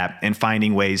past that and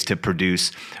finding ways to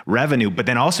produce revenue, but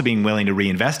then also being willing to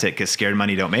reinvest it, because scared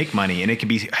money don't make money. And it can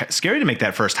be scary to make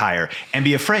that first hire and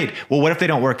be afraid. Well, what if they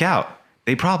don't work out?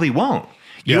 They probably won't.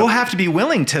 You'll have to be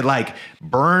willing to like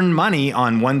burn money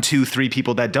on 1, 2, 3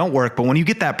 people that don't work. But when you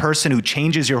get that person who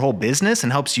changes your whole business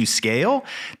and helps you scale,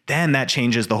 then that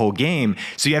changes the whole game.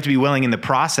 So you have to be willing in the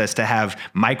process to have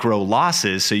micro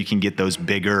losses so you can get those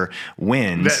bigger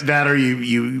wins. That or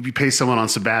you pay someone on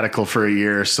sabbatical for a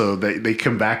year so they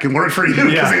come back and work for you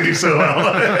because they do so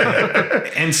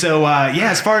well. And so,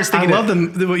 as far as thinking, I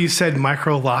love what you said,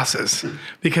 micro losses,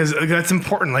 because that's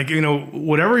important. Like, you know,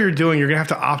 whatever you're doing, you're going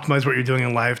to have to optimize what you're doing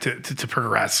in life to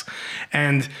progress.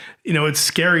 And, you know, it's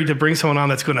scary to bring someone on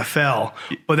that's going to fail,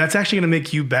 but that's actually going to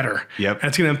make you better. Yep. And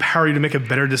it's going to empower you to make a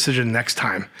better decision next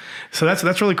time. So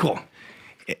that's really cool.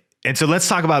 And so let's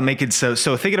talk about making, so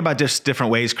thinking about just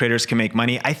different ways creators can make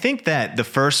money. I think that the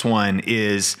first one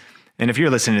is, and if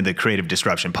you're listening to the Creative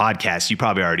Disruption podcast, you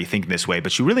probably already think this way,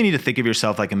 but you really need to think of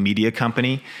yourself like a media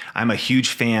company. I'm a huge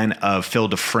fan of Phil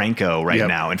DeFranco right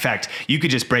now. In fact, you could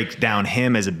just break down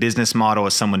him as a business model,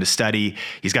 as someone to study.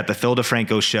 He's got the Phil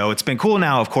DeFranco show. It's been cool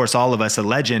now, of course, all of us, a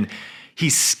legend.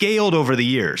 He's scaled over the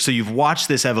years. So you've watched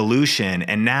this evolution,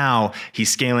 and now he's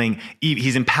scaling,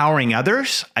 he's empowering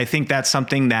others. I think that's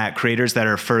something that creators that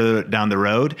are further down the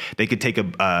road, they could take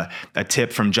a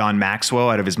tip from John Maxwell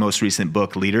out of his most recent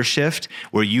book, Leadership,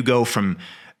 where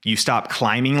you stop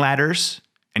climbing ladders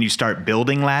and you start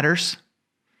building ladders,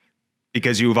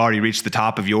 because you've already reached the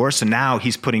top of yours. So now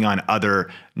he's putting on other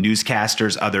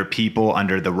newscasters, other people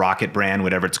under the Rocket brand,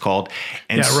 whatever it's called.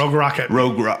 And Rogue Rocket.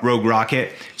 Rogue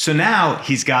Rocket. So now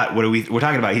he's got, we're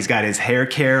talking about, he's got his hair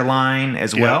care line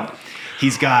as well.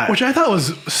 He's got, which I thought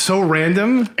was so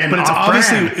random, and but it's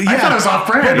obviously, I thought it was off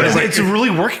brand. But it's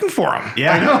really working for him.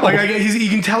 Yeah, I know. Like you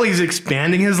can tell he's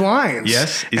expanding his lines.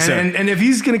 Yes, and if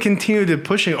he's going to continue to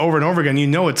push it over and over again, you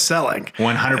know it's selling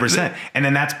 100%. And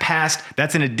then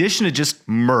that's in addition to just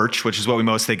merch, which is what we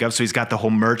most think of. So he's got the whole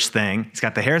merch thing, he's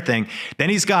got the hair thing. Then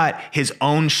he's got his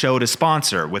own show to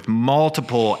sponsor with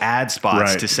multiple ad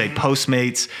spots to say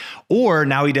Postmates. Or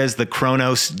now he does the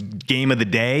Kronos game of the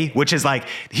day, which is like,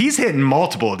 he's hitting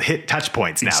multiple touch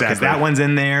points now, because that one's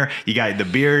in there. You got the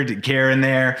beard care in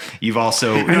there. You've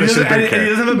also, he doesn't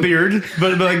have a beard,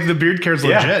 but like the beard care is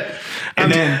legit.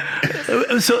 And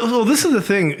then, so this is the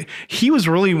thing. He was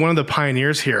really one of the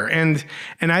pioneers here, and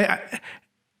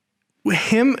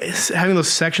him having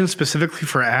those sections specifically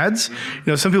for ads, you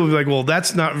know, some people will be like, well,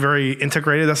 that's not very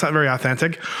integrated. That's not very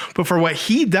authentic. But for what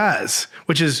he does,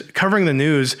 which is covering the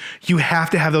news, you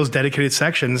have to have those dedicated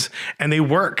sections, and they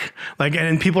work. Like,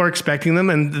 and people are expecting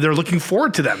them, and they're looking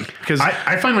forward to them. Because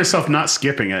I find myself not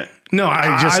skipping it. No,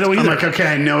 I don't either. I'm like, okay,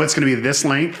 I know it's going to be this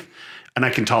length, and I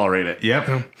can tolerate it.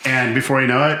 Yep. And before you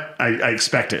know it, I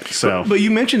expect it. So, but you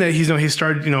mentioned that he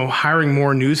started, hiring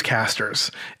more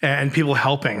newscasters and people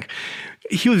helping.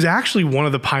 He was actually one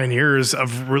of the pioneers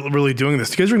of really doing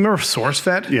this. Do you guys remember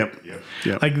SourceFed?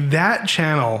 Yep. Like that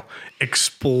channel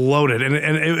exploded, and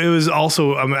it was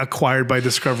also acquired by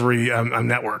Discovery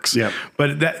Networks. Yep.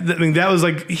 But that was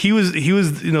like he was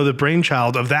the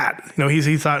brainchild of that.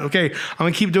 He thought, okay, I'm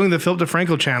gonna keep doing the Philip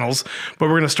DeFranco channels, but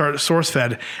we're gonna start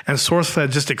SourceFed, and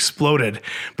SourceFed just exploded.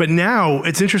 But now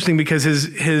it's interesting because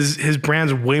his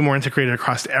brand's way more integrated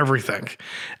across everything,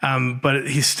 but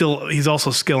he's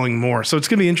also scaling more. So it's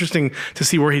going to be interesting to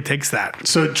see where he takes that.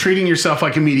 So treating yourself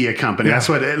like a media company, that's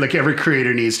what like every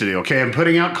creator needs to do. Okay, I'm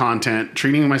putting out content,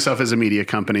 treating myself as a media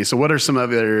company. So what are some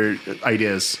other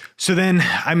ideas? So then,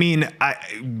 I mean,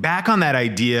 back on that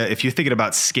idea, if you're thinking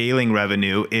about scaling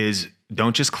revenue, is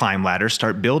don't just climb ladders,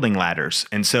 start building ladders.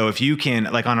 And so if you can,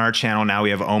 like on our channel now,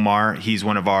 we have Omar. He's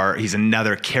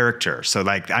another character. So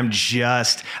like, I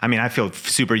feel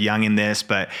super young in this,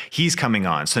 but he's coming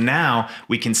on. So now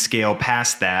we can scale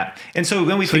past that. And so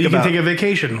when we think about, can take a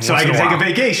vacation. So I can take a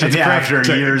vacation after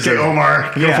years of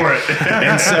Omar, go for it.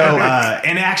 And so,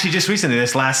 and actually just recently,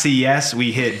 this last CES,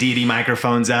 we hit DD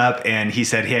microphones up and he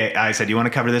said, hey, I said, do you want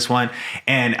to cover this one?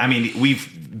 And I mean,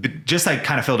 we've just like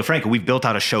kind of Phil DeFranco, we've built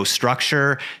out a show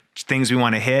structure, things we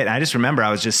want to hit. And I just remember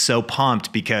I was just so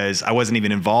pumped because I wasn't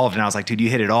even involved. And I was like, dude, you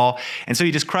hit it all. And so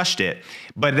you just crushed it.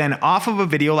 But then off of a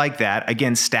video like that,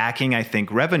 again, stacking, I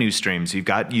think, revenue streams. You've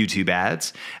got YouTube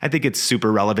ads. I think it's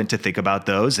super relevant to think about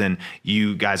those. And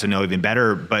you guys will know even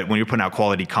better. But when you're putting out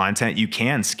quality content, you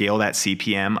can scale that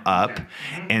CPM up.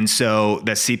 And so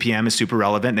the CPM is super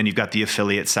relevant. Then you've got the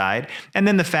affiliate side. And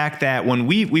then the fact that when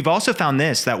we've also found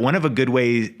this, that one of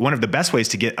the best ways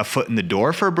to get a foot in the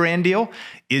door for a brand deal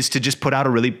is to just put out a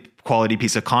really quality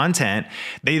piece of content.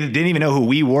 They didn't even know who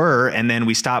we were. And then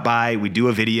we stop by, we do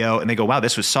a video and they go, wow,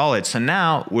 this was solid. So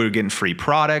now we're getting free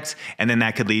products. And then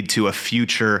that could lead to a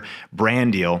future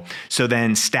brand deal. So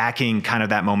then stacking kind of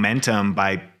that momentum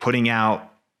by putting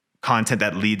out content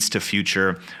that leads to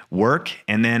future work.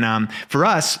 And then for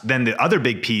us, then the other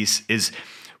big piece is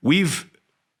we've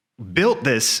built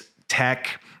this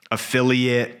tech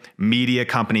affiliate media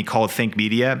company called Think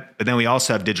Media, but then we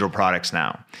also have digital products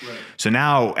now. Right. So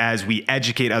now as we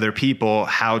educate other people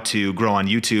how to grow on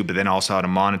YouTube, but then also how to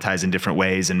monetize in different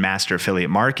ways and master affiliate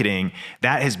marketing,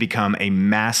 that has become a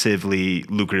massively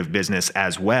lucrative business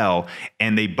as well.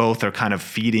 And they both are kind of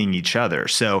feeding each other.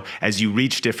 So as you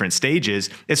reach different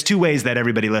stages, it's two ways that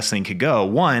everybody listening could go.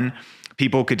 One,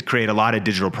 people could create a lot of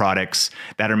digital products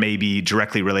that are maybe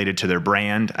directly related to their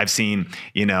brand. I've seen,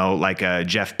 like a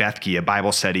Jeff Bethke, a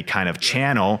Bible study kind of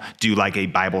channel, do like a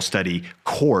Bible study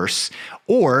course,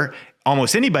 or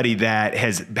almost anybody that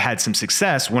has had some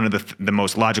success, one of the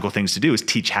most logical things to do is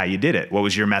teach how you did it. What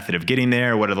was your method of getting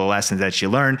there? What are the lessons that you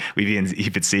learned? We've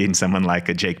even seen someone like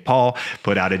a Jake Paul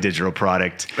put out a digital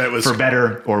product for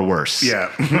better or worse.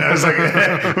 Yeah. I was like,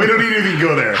 we don't need to even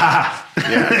go there.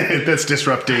 Yeah. That's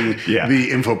disrupting the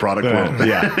info product world.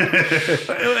 Yeah.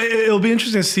 It'll be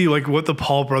interesting to see like what the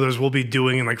Paul brothers will be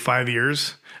doing in like 5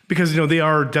 years, because, they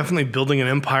are definitely building an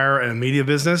empire and a media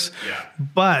business. Yeah.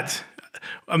 But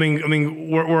I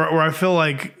mean, where I feel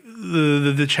like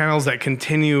the channels that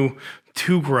continue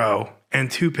to grow and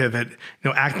to pivot,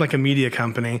 act like a media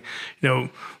company, you're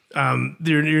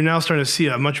now starting to see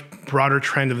a much broader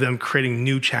trend of them creating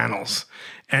new channels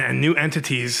and new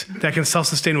entities that can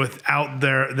self-sustain without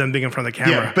them being in front of the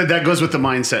camera. Yeah, but that goes with the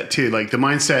mindset too. Like the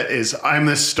mindset is, I'm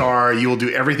the star, you will do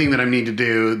everything that I need to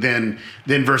do, then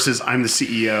versus I'm the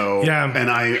CEO and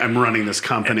I'm running this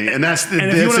company. And that's a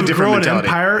different mentality. If you want to grow an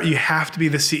empire, you have to be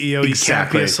the CEO. Exactly. You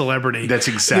can't be a celebrity. That's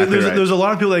exactly right. There's a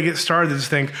lot of people that get started that just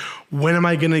think, when am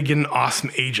I going to get an awesome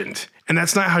agent? And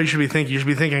that's not how you should be thinking. You should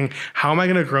be thinking, how am I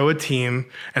going to grow a team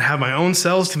and have my own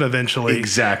sales team eventually?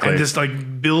 Exactly. And just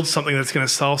like build something that's going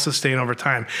to self-sustain over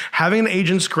time. Having an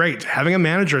agent's great. Having a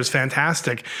manager is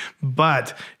fantastic.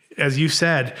 But as you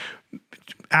said,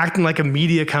 acting like a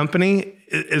media company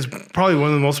is probably one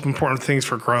of the most important things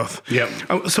for growth.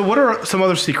 Yep. So what are some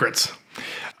other secrets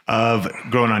of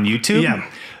growing on YouTube? Yeah.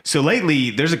 So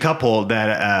lately, there's a couple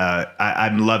that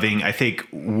I'm loving. I think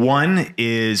one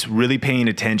is really paying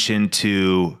attention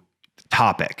to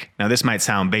topic. Now, this might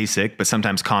sound basic, but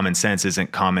sometimes common sense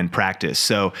isn't common practice.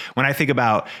 So when I think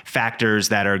about factors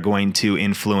that are going to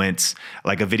influence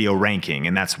like a video ranking,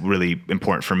 and that's really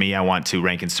important for me, I want to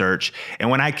rank in search. And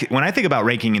when I think about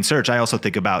ranking in search, I also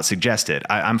think about suggested.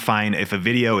 I'm fine if a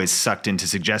video is sucked into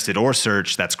suggested or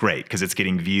search, that's great because it's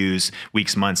getting views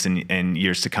weeks, months, and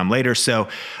years to come later. So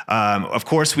of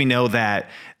course, we know that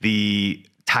the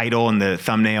title and the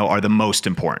thumbnail are the most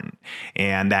important,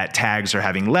 and that tags are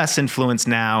having less influence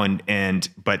now,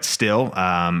 but still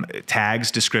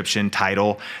tags, description,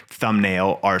 title,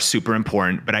 thumbnail are super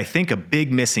important. But I think a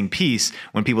big missing piece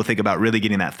when people think about really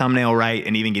getting that thumbnail right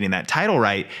and even getting that title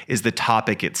right is the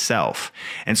topic itself.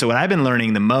 And so what I've been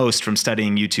learning the most from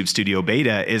studying YouTube Studio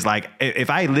Beta is like, if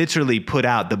I literally put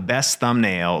out the best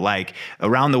thumbnail, like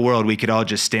around the world, we could all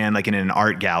just stand like in an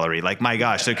art gallery. Like, my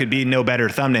gosh, there could be no better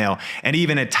thumbnail. And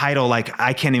even a title like,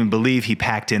 I can't even believe he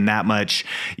packed in that much,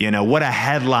 what a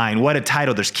headline, what a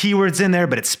title. There's keywords in there,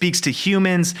 but it speaks to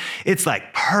humans. It's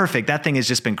like perfect. That thing has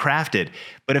just been crafted.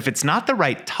 But if it's not the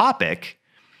right topic,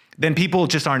 then people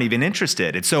just aren't even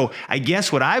interested. And so I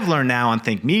guess what I've learned now on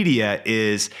Think Media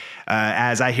is,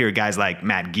 as I hear guys like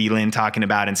Matt Gielen talking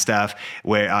about and stuff,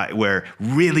 where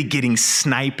really getting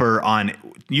sniper on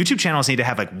YouTube channels need to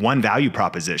have like one value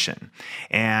proposition.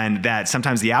 And that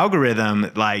sometimes the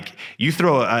algorithm, like you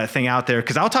throw a thing out there,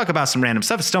 because I'll talk about some random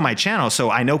stuff. It's still my channel. So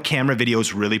I know camera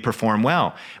videos really perform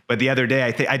well. But the other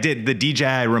day, I did the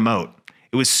DJI remote.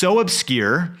 It was so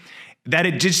obscure that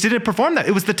it just didn't perform that.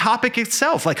 It was the topic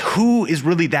itself. Like, who is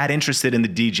really that interested in the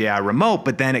DJI remote?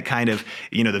 But then it kind of,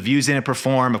 the views didn't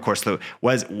perform. Of course, it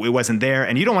wasn't there.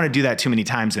 And you don't want to do that too many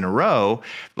times in a row.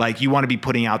 Like, you want to be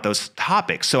putting out those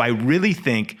topics. So I really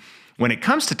think when it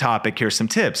comes to topic, here's some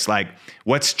tips. Like,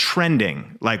 what's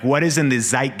trending? Like, what is in the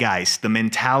zeitgeist, the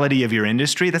mentality of your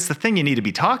industry? That's the thing you need to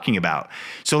be talking about.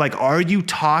 So like, are you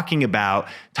talking about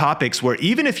topics where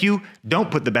even if you don't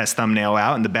put the best thumbnail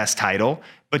out and the best title,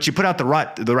 but you put out the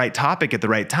right topic at the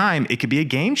right time, it could be a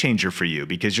game changer for you,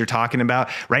 because you're talking about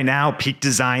right now, Peak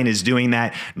Design is doing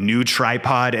that new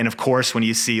tripod. And of course, when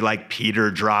you see like Peter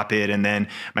drop it, and then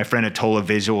my friend Atola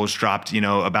Visuals dropped,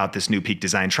 about this new Peak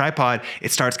Design tripod,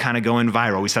 it starts kind of going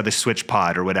viral. We saw the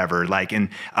SwitchPod or whatever, like, and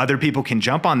other people can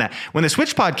jump on that. When the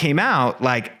SwitchPod came out,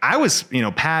 like I was,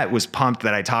 Pat was pumped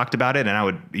that I talked about it, and I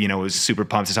would, was super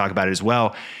pumped to talk about it as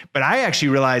well. But I actually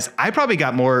realized I probably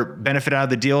got more benefit out of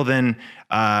the deal than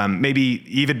maybe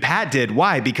even Pat did.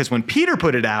 Why? Because when Peter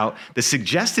put it out, the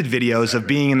suggested videos of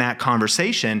being in that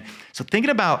conversation. So thinking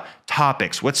about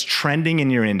topics, what's trending in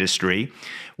your industry,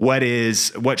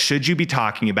 what should you be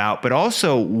talking about, but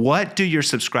also what do your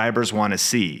subscribers want to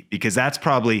see? Because that's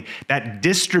probably that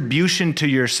distribution to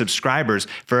your subscribers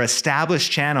for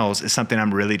established channels is something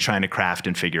I'm really trying to craft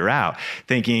and figure out.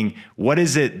 Thinking, what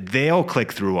is it they'll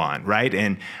click through on, right?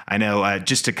 And I know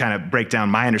just to kind of break down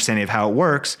my understanding of how it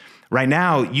works, right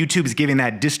now, YouTube is giving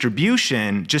that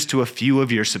distribution just to a few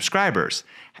of your subscribers,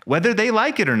 whether they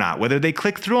like it or not, whether they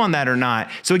click through on that or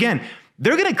not. So again,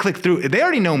 they're going to click through. They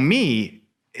already know me.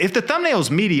 If the thumbnail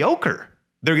is mediocre,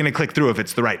 they're going to click through if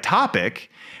it's the right topic.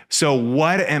 So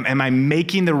what am I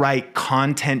making the right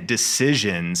content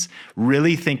decisions,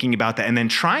 really thinking about that, and then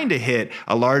trying to hit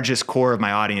a largest core of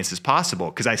my audience as possible?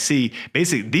 Because I see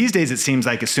basically these days it seems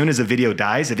like as soon as a video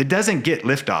dies, if it doesn't get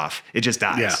liftoff, it just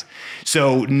dies. Yeah.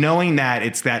 So knowing that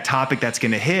it's that topic that's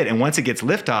going to hit, and once it gets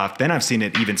liftoff, then I've seen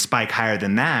it even spike higher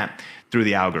than that through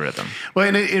the algorithm. Well,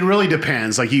 and it really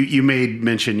depends. Like you made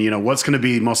mention, what's going to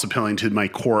be most appealing to my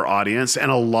core audience. And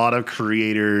a lot of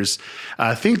creators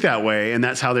think that way, and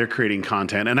that's how they're creating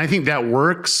content. And I think that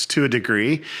works to a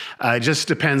degree. It just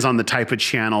depends on the type of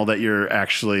channel that you're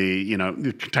actually,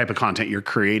 the type of content you're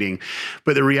creating.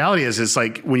 But the reality is, it's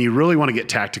like when you really want to get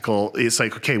tactical, it's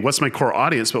like, okay, what's my core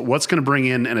audience? But what's going to bring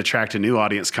in and attract a new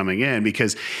audience coming in?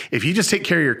 Because if you just take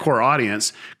care of your core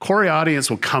audience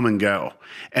will come and go.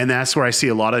 And that's where I see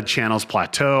a lot of channels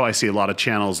plateau. I see a lot of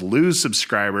channels lose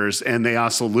subscribers, and they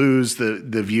also lose the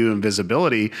view and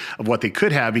visibility of what they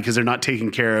could have because they're not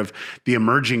taking care of the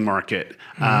emerging market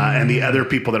and the other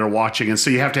people that are watching. And so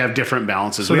you have to have different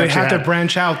balances. So they have to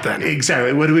branch out then.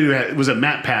 Exactly. What do we do? Was it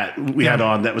Matt Pat we had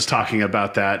on that was talking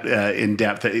about that in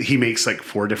depth? That he makes like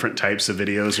 4 different types of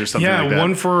videos or something like that.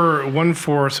 Yeah, one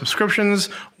for subscriptions,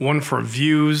 one for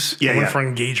views, one for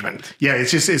engagement. Yeah,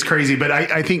 it's crazy. But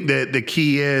I think that the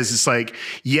key is, it's like,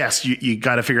 yes, you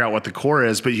got to figure out what the core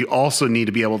is, but you also need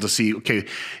to be able to see, okay,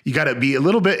 you got to be a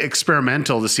little bit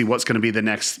experimental to see what's going to be the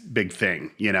next big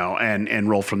thing, and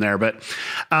roll from there. But,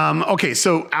 okay,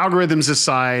 so algorithms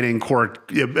aside and core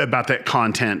about that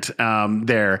content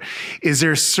is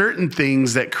there certain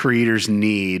things that creators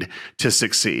need to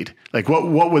succeed? Like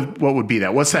what would be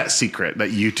that? What's that secret,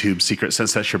 that YouTube secret,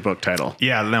 since that's your book title?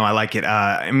 Yeah, no, I like it.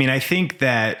 I think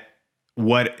that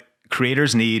what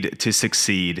creators need to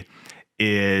succeed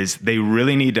is they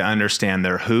really need to understand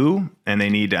their who, and they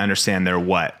need to understand their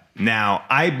what. Now,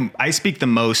 I speak the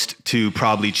most to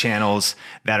probably channels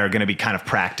that are going to be kind of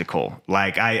practical.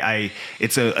 Like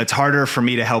it's harder for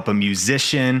me to help a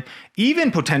musician,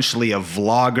 even potentially a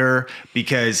vlogger,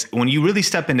 because when you really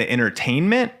step into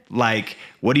entertainment, like,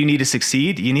 what do you need to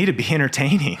succeed? You need to be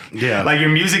entertaining. Yeah. Like, your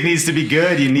music needs to be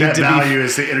good. You need that to value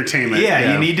is the entertainment.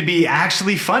 Yeah, you need to be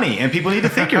actually funny, and people need to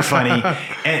think you're funny.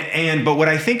 But what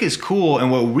I think is cool,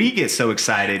 and what we get so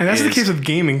excited, and that's the case with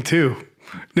gaming too.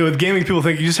 With gaming, people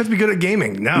think you just have to be good at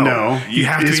gaming. No, you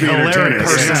have to be hilarious,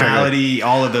 personality,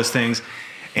 all of those things.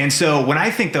 And so when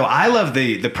I think, though, I love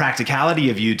the practicality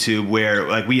of YouTube, where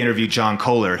like we interviewed John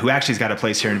Kohler, who actually has got a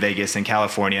place here in Vegas in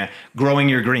California, growing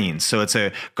your greens. So it's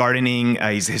a gardening,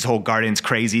 his whole garden's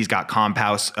crazy. He's got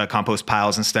compost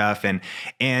piles and stuff.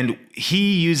 And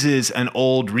he uses an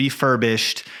old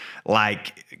refurbished,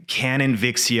 like Canon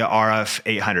Vixia RF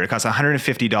 800. It costs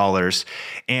 $150.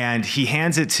 And he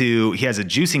has a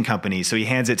juicing company. So he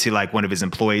hands it to like one of his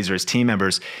employees or his team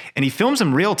members, and he films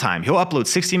them real time. He'll upload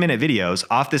 60-minute videos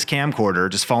off this camcorder,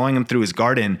 just following him through his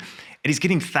garden. And he's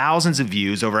getting thousands of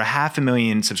views, over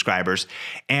 500,000 subscribers.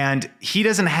 And he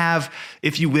doesn't have,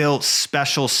 if you will,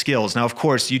 special skills. Now, of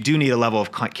course, you do need a level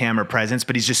of camera presence,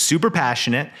 but he's just super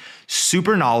passionate,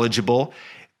 super knowledgeable,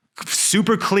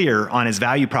 super clear on his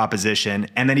value proposition,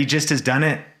 and then he just has done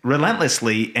it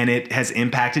relentlessly, and it has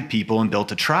impacted people and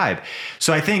built a tribe.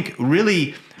 So I think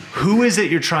really, who is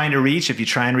it you're trying to reach? If you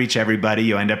try and reach everybody,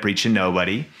 you end up reaching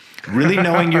nobody. Really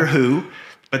knowing your who,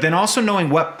 but then also knowing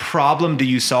what problem do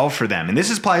you solve for them. And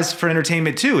this applies for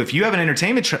entertainment too. If you have an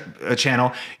entertainment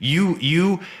channel,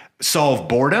 you solve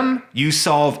boredom. You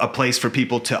solve a place for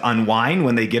people to unwind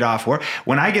when they get off work.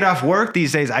 When I get off work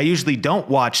these days, I usually don't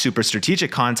watch super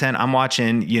strategic content. I'm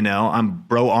watching, I'm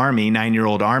bro Army,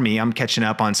 9-year-old Army. I'm catching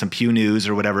up on some Pew News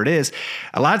or whatever it is.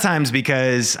 A lot of times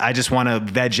because I just want to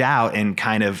veg out and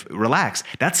kind of relax.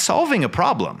 That's solving a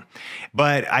problem.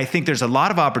 But I think there's a lot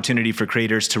of opportunity for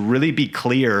creators to really be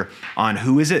clear on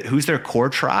who's their core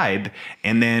tribe,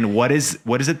 and then what is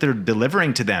it they're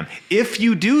delivering to them. If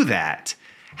you do that,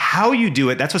 how you do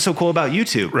it, that's what's so cool about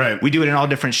YouTube. Right. We do it in all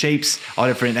different shapes, all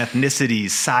different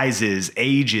ethnicities, sizes,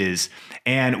 ages.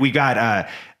 And we got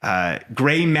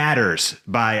Gray Matters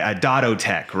by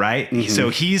Dottotech, right? Mm-hmm. So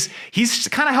he's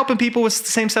kind of helping people with the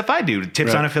same stuff I do,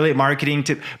 tips on affiliate marketing,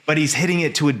 but he's hitting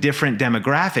it to a different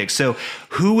demographic. So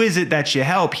who is it that you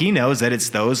help? He knows that it's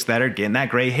those that are getting that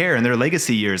gray hair in their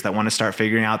legacy years that want to start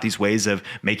figuring out these ways of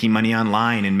making money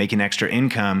online and making extra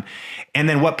income. And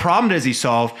then what problem does he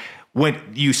solve? When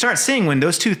you start seeing when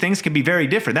those two things can be very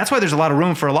different. That's why there's a lot of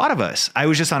room for a lot of us. I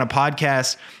was just on a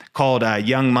podcast called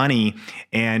Young Money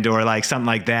or like something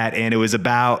like that. And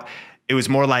it was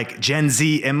more like Gen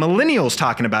Z and millennials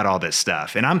talking about all this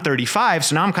stuff. And I'm 35,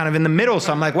 so now I'm kind of in the middle.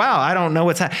 So I'm like, wow, I don't know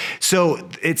what's happening. So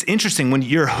it's interesting when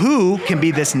your who can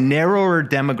be this narrower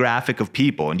demographic of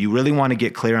people, and you really want to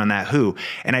get clear on that who.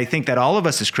 And I think that all of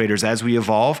us as creators, as we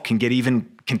evolve, can get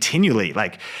even continually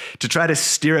like to try to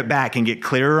steer it back and get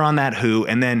clearer on that who.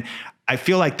 And then I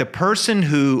feel like the person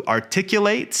who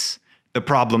articulates the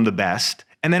problem the best,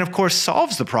 and then of course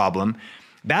solves the problem,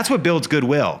 that's what builds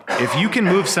goodwill. If you can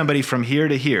move somebody from here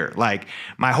to here, like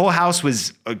my whole house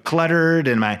was cluttered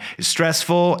and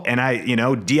stressful, and I,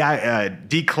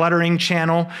 decluttering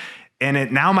channel,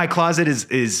 and now my closet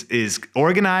is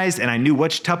organized, and I knew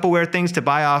which Tupperware things to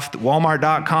buy off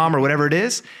Walmart.com or whatever it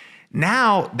is.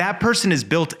 Now that person has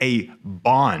built a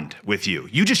bond with you.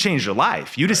 You just changed their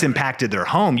life. You just impacted their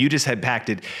home. You just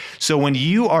impacted. So when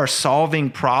you are solving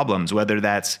problems, whether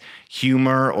that's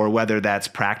humor or whether that's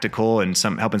practical and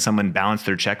helping someone balance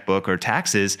their checkbook or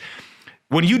taxes,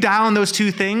 when you dial in those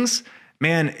two things,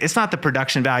 man, it's not the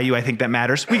production value I think that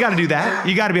matters. We got to do that.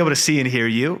 You got to be able to see and hear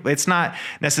you. It's not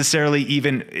necessarily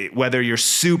even whether you're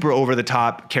super over the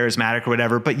top, charismatic or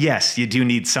whatever, but yes, you do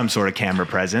need some sort of camera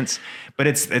presence. But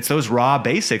it's those raw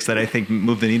basics that I think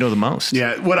move the needle the most.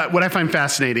 Yeah, what I find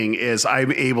fascinating is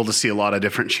I'm able to see a lot of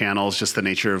different channels, just the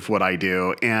nature of what I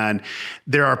do. And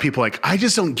there are people like, I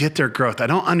just don't get their growth. I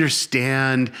don't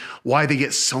understand why they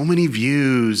get so many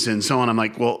views and so on. I'm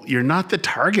like, well, you're not the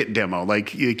target demo.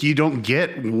 Like you don't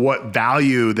get what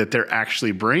value that they're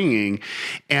actually bringing.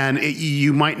 And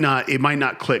it might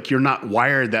not click. You're not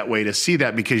wired that way to see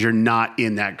that because you're not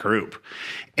in that group.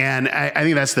 And I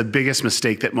think that's the biggest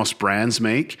mistake that most brands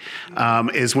make,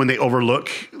 is when they overlook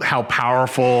how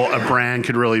powerful a brand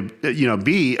could really,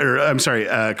 be, or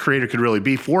a creator could really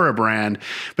be for a brand,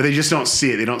 but they just don't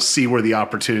see it. They don't see where the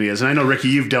opportunity is. And I know, Ricky,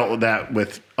 you've dealt with that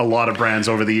with a lot of brands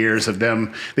over the years of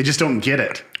them. They just don't get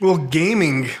it. Well,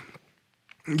 gaming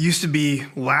used to be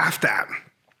laughed at.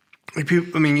 Like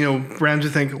people, brands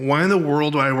would think, why in the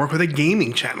world do I work with a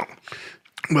gaming channel?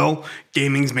 Well,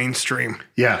 gaming's mainstream.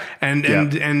 Yeah. And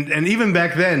even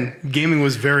back then, gaming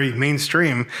was very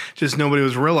mainstream, just nobody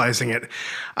was realizing it.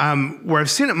 Where I've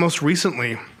seen it most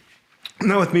recently,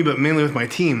 not with me, but mainly with my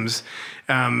teams,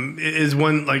 is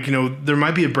when, there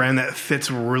might be a brand that fits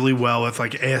really well with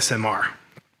like ASMR.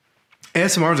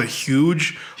 ASMR is a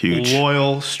huge,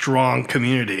 loyal, strong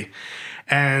community.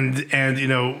 And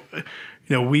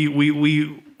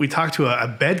we talked to a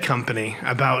bed company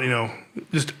about,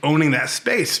 just owning that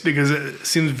space because it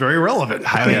seems very relevant.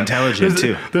 Highly intelligent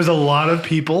too. There's a lot of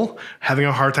people having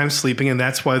a hard time sleeping, and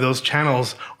that's why those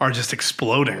channels are just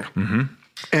exploding.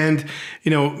 And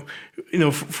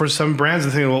for some brands,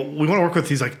 they're thinking, well, we want to work with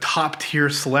these like top tier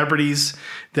celebrities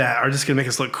that are just going to make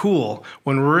us look cool.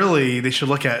 When really they should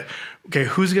look at, okay,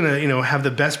 who's going to have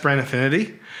the best brand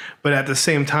affinity, but at the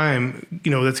same time,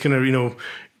 that's going to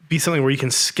be something where you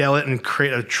can scale it and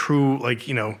create a true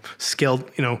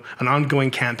scaled an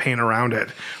ongoing campaign around it,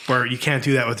 where you can't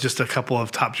do that with just a couple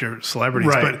of top tier celebrities.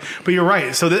 Right. But you're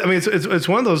right. So it's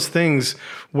one of those things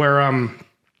where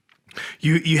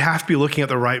you have to be looking at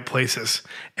the right places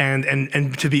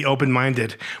and to be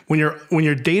open-minded. When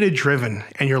you're data driven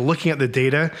and you're looking at the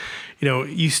data,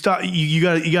 you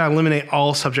gotta eliminate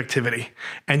all subjectivity,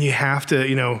 and you have to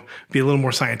be a little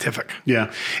more scientific.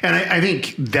 Yeah. And I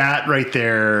think that right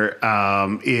there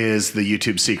is the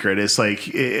YouTube secret. It's like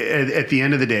at the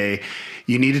end of the day,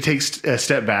 you need to take a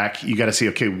step back. You got to see,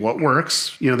 okay, what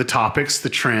works, the topics, the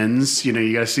trends,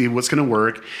 you got to see what's going to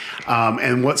work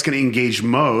and what's going to engage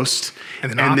most.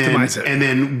 And then optimize it. And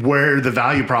then where the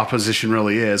value proposition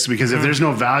really is. Because if there's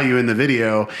no value in the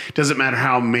video, it doesn't matter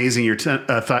how amazing your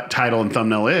title and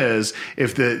thumbnail is.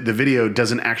 If the video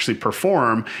doesn't actually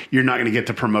perform, you're not going to get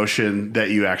the promotion that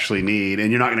you actually need.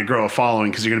 And you're not going to grow a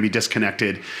following because you're going to be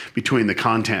disconnected between the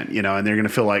content, and they're going to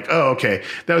feel like, oh, okay,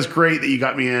 that was great that you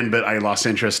got me in, but I lost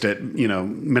interest at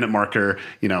minute marker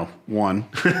 1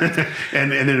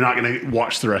 and they're not going to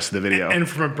watch the rest of the video. And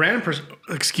from a brand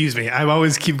excuse me, I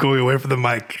always keep going away from the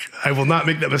mic. I will not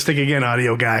make that mistake again,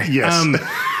 audio guy. Yes.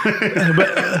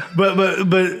 But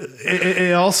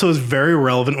it also is very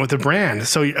relevant with the brand.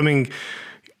 So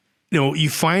you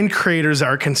find creators that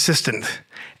are consistent,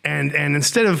 and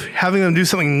instead of having them do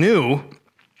something new,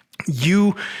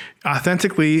 you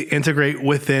authentically integrate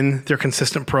within their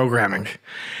consistent programming.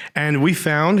 And we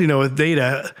found, with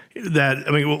data that,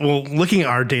 looking at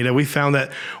our data, we found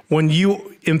that when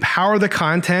you empower the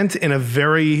content in a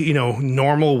very,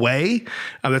 normal way,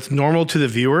 that's normal to the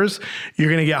viewers, you're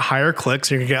going to get higher clicks,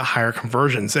 and you're going to get higher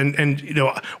conversions. And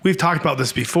we've talked about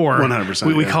this before.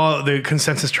 100%. We call it the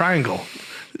consensus triangle.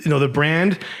 The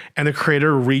brand and the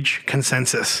creator reach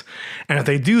consensus. And if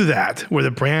they do that, where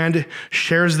the brand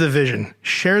shares the vision,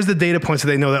 shares the data points that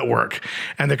they know that work,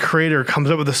 and the creator comes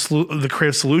up with the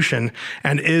creative solution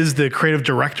and is the creative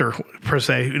director, per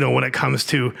se, when it comes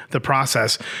to the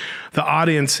process, the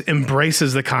audience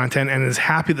embraces the content and is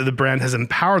happy that the brand has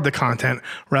empowered the content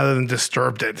rather than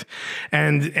disturbed it.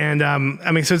 And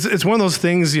so it's one of those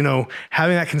things,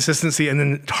 having that consistency and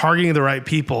then targeting the right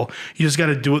people. You just got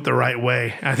to do it the right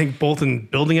way. And I think both in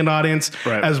building an audience,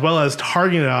 right, as well as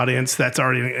targeting an audience that's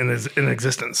already in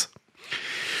existence.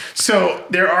 So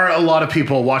there are a lot of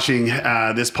people watching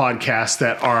this podcast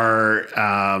that are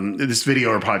this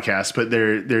video or podcast, but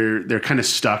they're kind of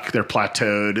stuck, they're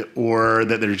plateaued, or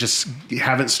that they're just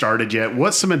haven't started yet.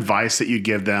 What's some advice that you'd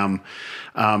give them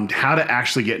how to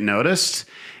actually get noticed,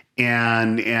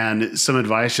 and some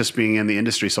advice just being in the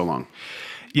industry so long?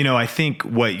 I think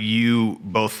what you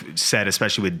both said,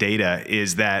 especially with data,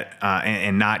 is that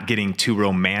and not getting too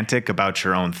romantic about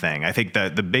your own thing. I think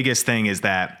the biggest thing is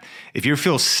that if you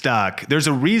feel stuck, there's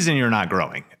a reason you're not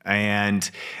growing. And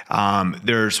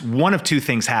there's one of two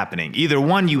things happening. Either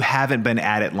one, you haven't been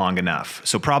at it long enough.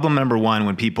 So problem number one,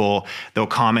 when they'll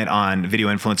comment on video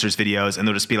influencers videos and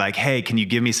they'll just be like, hey, can you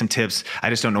give me some tips? I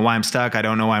just don't know why I'm stuck. I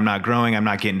don't know why I'm not growing. I'm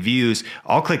not getting views.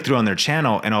 I'll click through on their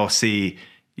channel and I'll see,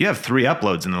 you have 3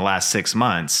 uploads in the last 6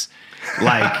 months.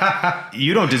 Like,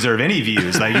 you don't deserve any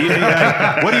views. Like,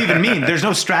 what do you even mean? There's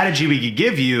no strategy we could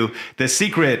give you.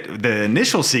 The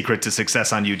initial secret to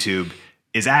success on YouTube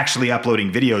is actually uploading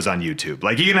videos on YouTube.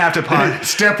 Like, you're gonna have to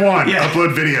Step 1,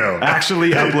 upload video.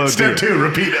 Actually upload Step video. 2,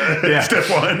 repeat Step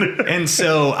 1. And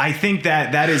so I think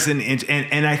that is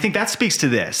and I think that speaks to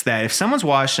this, that if someone's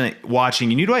watching,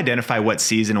 you need to identify what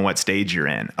season and what stage you're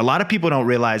in. A lot of people don't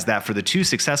realize that for the 2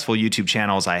 successful YouTube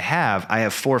channels I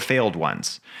have 4 failed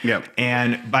ones. Yep.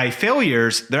 And by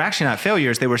failures, they're actually not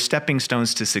failures. They were stepping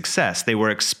stones to success. They were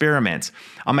experiments.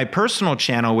 On my personal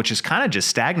channel, which is kind of just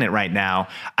stagnant right now,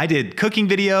 I did cooking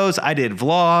videos, I did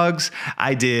vlogs,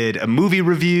 I did movie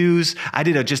reviews, I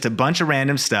did just a bunch of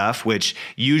random stuff, which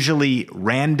usually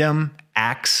random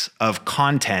acts of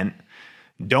content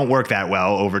don't work that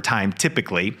well over time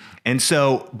typically. And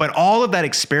so, but all of that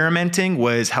experimenting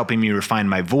was helping me refine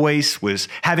my voice, was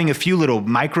having a few little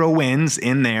micro wins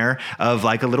in there of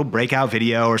like a little breakout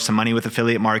video or some money with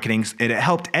affiliate marketing. It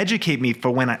helped educate me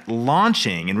for when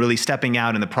launching and really stepping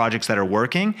out in the projects that are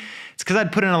working. It's because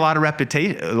I'd put in a lot of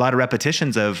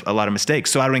repetitions of a lot of mistakes.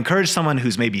 So I would encourage someone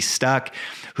who's maybe stuck,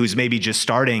 who's maybe just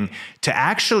starting, to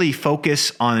actually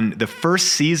focus on the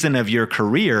first season of your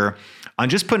career on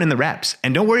just putting in the reps,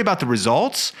 and don't worry about the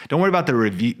results. Don't worry about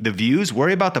the views.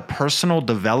 Worry about the personal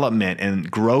development and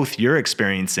growth you're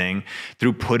experiencing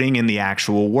through putting in the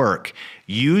actual work.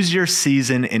 Use your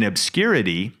season in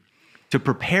obscurity to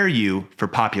prepare you for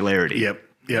popularity. Yep.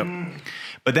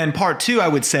 But then part two, I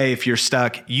would say, if you're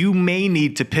stuck, you may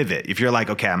need to pivot. If you're like,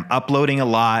 okay, I'm uploading a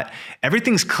lot,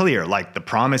 everything's clear, like the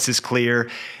promise is clear.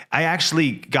 I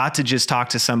actually got to just talk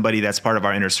to somebody that's part of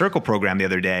our Inner Circle program the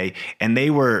other day, and they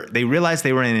realized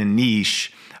they were in a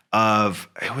niche of,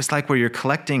 it was like where you're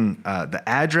collecting the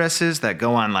addresses that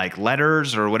go on like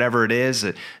letters or whatever it is,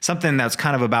 something that's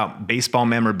kind of about baseball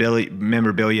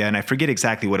memorabilia, and I forget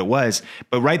exactly what it was,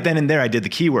 but right then and there I did the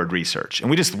keyword research, and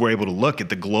we just were able to look at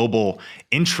the global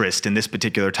interest in this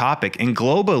particular topic, and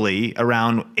globally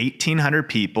around 1,800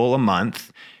 people a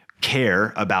month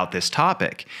care about this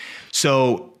topic.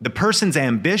 So the person's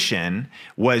ambition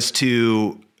was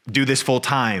to do this full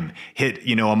time,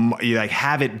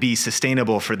 have it be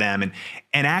sustainable for them.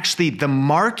 And actually the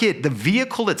market, the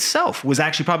vehicle itself was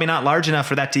actually probably not large enough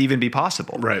for that to even be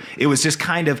possible. Right. It was just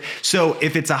kind of, so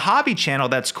if it's a hobby channel,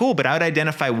 that's cool, but I would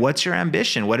identify what's your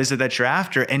ambition? What is it that you're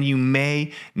after? And you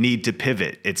may need to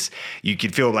pivot. You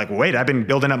could feel like, wait, I've been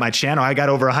building up my channel. I got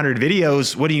over 100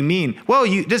 videos. What do you mean? Well,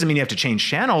 it doesn't mean you have to change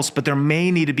channels, but there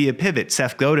may need to be a pivot.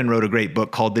 Seth Godin wrote a great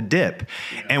book called The Dip.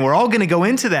 Yeah. And we're all going to go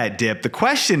into that dip. The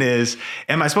question is,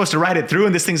 am I supposed to ride it through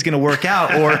and this thing's going to work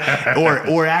out?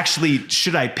 Or actually,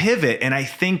 should I pivot? And I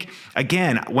think,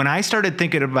 again, when I started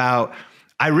thinking about,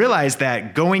 I realized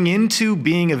that going into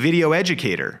being a video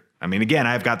educator, I mean, again,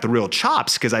 I've got the real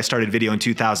chops because I started video in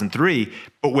 2003,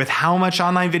 but with how much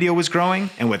online video was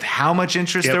growing and with how much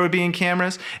interest there would be in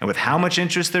cameras and with how much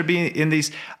interest there'd be in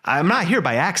these, I'm not here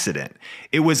by accident.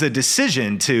 It was a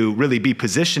decision to really be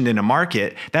positioned in a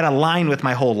market that aligned with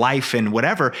my whole life and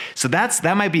whatever. So that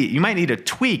might be, you might need a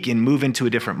tweak and move into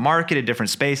a different market, a different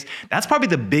space. That's probably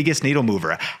the biggest needle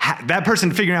mover. That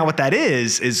person figuring out what that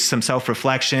is some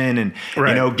self-reflection and,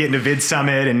 getting to Vid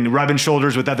Summit and rubbing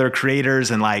shoulders with other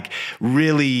creators and like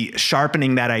really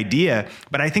sharpening that idea.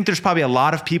 But I think there's probably a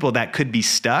lot of people that could be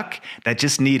stuck that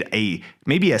just need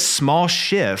maybe a small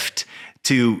shift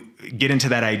to get into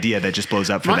that idea that just blows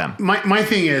up for them. My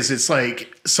thing is, it's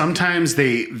like sometimes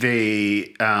they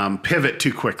pivot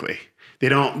too quickly. They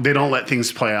don't let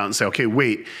things play out and say, okay,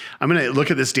 wait, I'm going to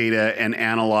look at this data and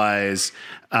analyze,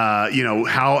 how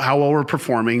well we're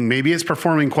performing. Maybe it's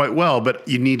performing quite well, but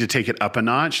you need to take it up a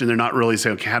notch. And they're not really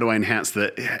saying, okay, how do I enhance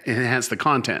the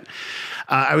content?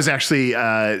 I was actually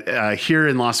here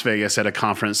in Las Vegas at a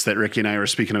conference that Ricky and I were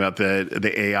speaking about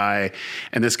the AI,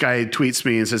 and this guy tweets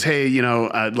me and says, hey,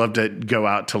 I'd love to go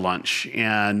out to lunch.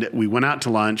 And we went out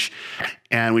to lunch.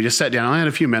 And we just sat down. I had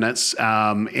a few minutes,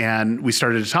 and we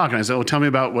started to talk. And I said, "Oh, tell me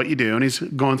about what you do." And he's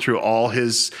going through all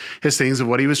his things of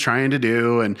what he was trying to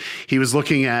do, and he was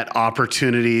looking at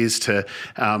opportunities to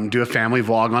do a family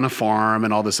vlog on a farm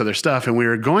and all this other stuff. And we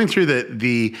were going through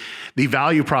the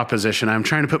value proposition. I'm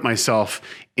trying to put myself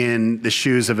in the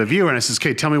shoes of a viewer, and I says,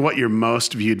 "Okay, tell me what your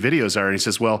most viewed videos are." And he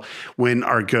says, "Well, when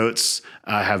our goats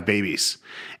have babies."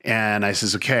 And I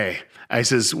says, "Okay." I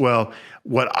says, "Well,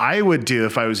 what I would do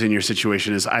if I was in your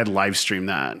situation is I'd live stream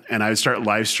that, and I would start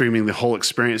live streaming the whole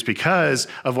experience because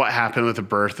of what happened with the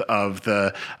birth of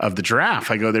the giraffe.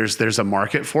 I go, there's a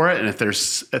market for it, and if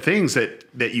there's things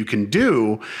that you can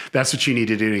do, that's what you need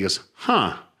to do." And he goes,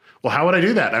 "Huh? Well, how would I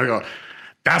do that?" And I go,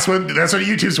 That's what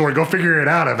YouTube's for. Go figure it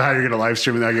out of how you're going to live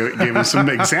stream. And I gave him some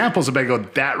examples, but I go,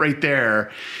 that right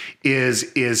there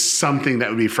is something that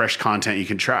would be fresh content you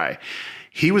can try.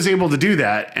 He was able to do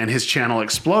that, and his channel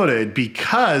exploded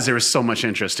because there was so much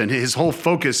interest, and his whole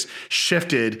focus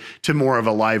shifted to more of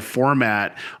a live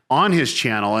format on his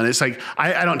channel. And it's like,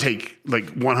 I don't take like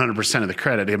 100% of the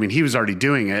credit. I mean, he was already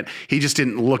doing it. He just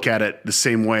didn't look at it the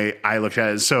same way I looked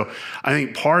at it. So I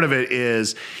think part of it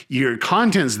is your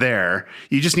content's there.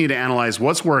 You just need to analyze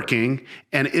what's working,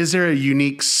 and is there a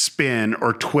unique spin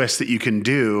or twist that you can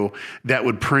do that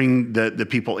would bring the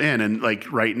people in. And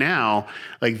like right now,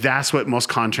 like that's what most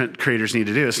content creators need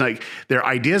to do. It's like their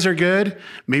ideas are good.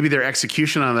 Maybe their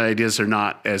execution on the ideas are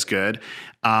not as good.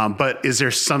 But is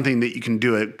there something that you can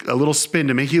do, a little spin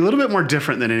to make you a little bit more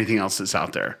different than anything else that's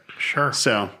out there? Sure.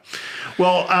 So,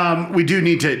 well, we do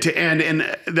need to end. And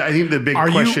I think the big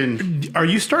question. Are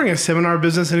you starting a seminar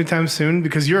business anytime soon?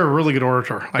 Because you're a really good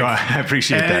orator. Like, I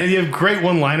appreciate that. And you have great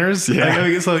one-liners.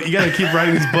 Yeah. So you got to keep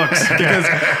writing these books because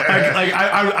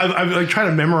I'm trying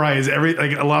to memorize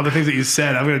a lot of the things that you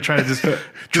said. I'm going to try to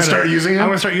just start using them. I'm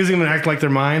going to start using them and act like they're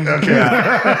mine. Okay.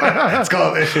 It's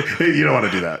called. You don't want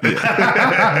to do that.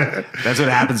 That's what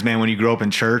happens, man. When you grow up in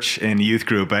church and youth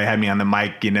group, they had me on the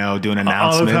mic, doing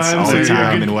announcements all the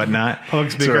time and whatnot.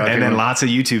 Public speaker. And then lots of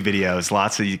YouTube videos,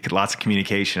 lots of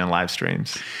communication and live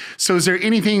streams. So is there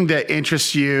anything that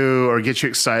interests you or gets you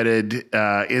excited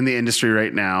in the industry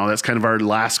right now? That's kind of our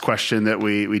last question that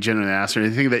we generally ask. Or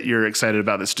anything that you're excited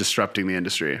about that's disrupting the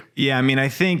industry? Yeah, I mean, I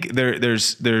think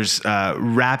there's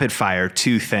rapid fire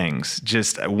 2 things.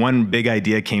 Just one big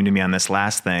idea came to me on this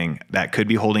last thing that could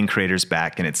be holding creators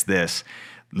back, and it's this: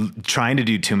 trying to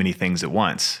do too many things at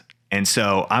once. And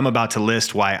so I'm about to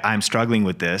list why I'm struggling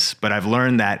with this, but I've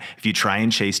learned that if you try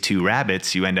and chase 2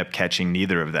 rabbits, you end up catching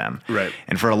neither of them. Right.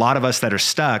 And for a lot of us that are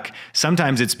stuck,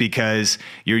 sometimes it's because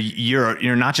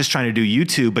you're not just trying to do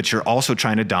YouTube, but you're also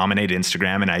trying to dominate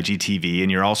Instagram and IGTV, and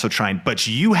you're also but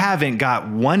you haven't got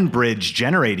one bridge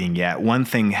generating yet, one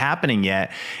thing happening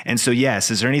yet. And so yes,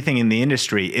 is there anything in the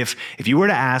industry? If you were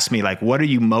to ask me, like, what are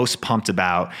you most pumped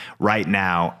about right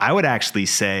now? I would actually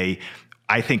say,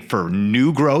 I think for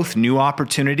new growth, new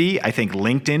opportunity, I think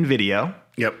LinkedIn video.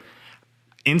 Yep.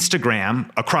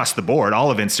 Instagram across the board,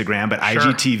 all of Instagram, but Sure.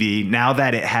 IGTV, now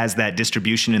that it has that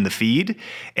distribution in the feed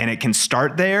and it can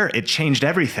start there, it changed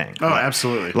everything. Oh,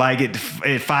 absolutely. Like it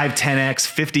 5, 10x,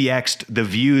 50x the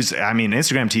views. I mean,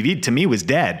 Instagram TV to me was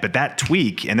dead, but that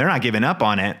tweak, and they're not giving up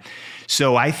on it.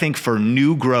 So I think for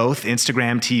new growth,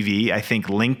 Instagram TV, I think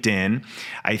LinkedIn,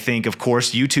 I think, of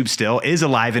course, YouTube still is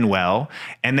alive and well.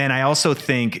 And then I also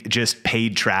think just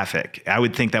paid traffic. I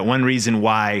would think that one reason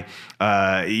why,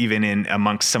 even in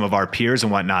amongst some of our peers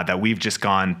and whatnot, that we've just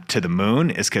gone to the moon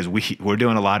is because we're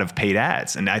doing a lot of paid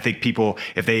ads. And I think people,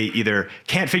 if they either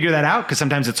can't figure that out, because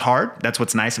sometimes it's hard, that's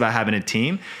what's nice about having a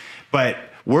team, but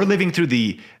we're living through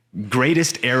the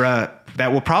greatest era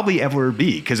that will probably ever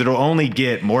be, because it'll only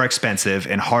get more expensive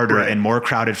and harder and more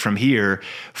crowded from here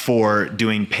for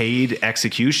doing paid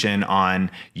execution on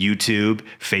YouTube,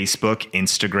 Facebook,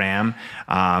 Instagram,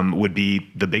 would be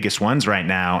the biggest ones right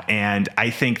now. And I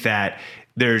think that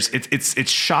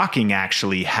it's shocking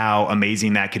actually how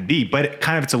amazing that could be, but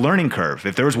it's a learning curve.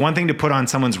 If there was one thing to put on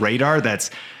someone's radar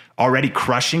that's already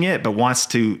crushing it, but wants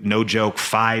to, no joke,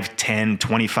 5, 10,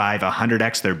 25,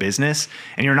 100x their business,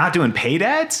 and you're not doing paid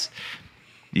ads,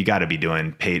 you got to be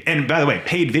doing paid. And by the way,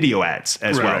 paid video ads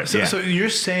as well. So you're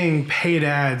saying paid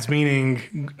ads,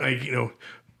 meaning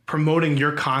promoting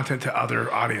your content to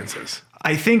other audiences.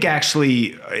 I think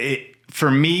actually,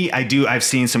 for me, I've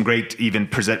seen some great even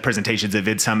presentations at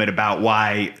VidSummit about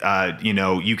why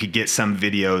you could get some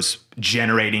videos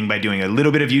generating by doing a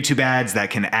little bit of YouTube ads that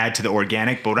can add to the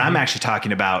organic. But what I'm actually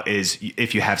talking about is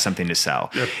if you have something to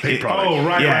sell.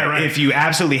 Right. If you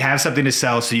absolutely have something to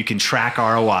sell so you can track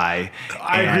ROI.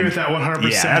 I agree with that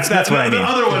 100%. Yeah, that's what I mean. The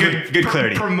other one, good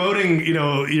clarity. Promoting,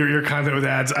 your content with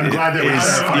ads. I'm glad that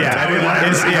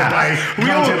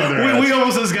we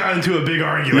almost just got into a big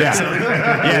argument.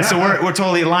 Yeah. So we're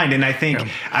totally aligned. And I think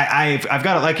I've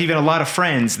got like even a lot of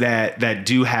friends that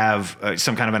do have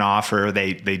some kind of an offer.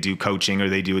 They do coaching or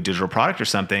they do a digital product or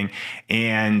something,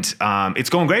 and it's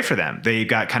going great for them. They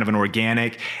got kind of an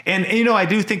organic, and I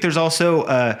do think there's also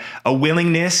a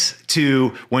willingness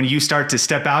to, when you start to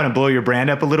step out and blow your brand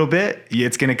up a little bit,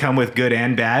 it's going to come with good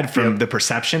and bad from the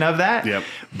perception of that. Yep.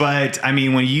 But I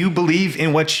mean, when you believe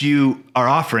in what you are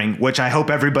offering, which I hope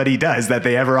everybody does, that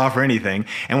they ever offer anything,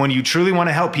 and when you truly want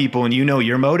to help people and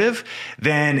your motive,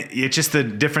 then it's just the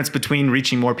difference between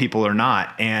reaching more people or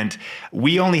not. And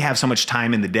we only have so much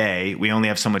time in the day. We only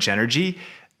have so much energy.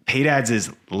 Paid ads is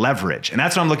leverage. And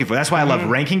that's what I'm looking for. That's why I love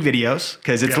ranking videos,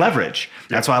 because it's leverage.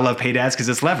 That's why I love paid ads, because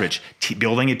it's leverage.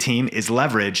 Building a team is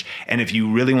leverage. And if you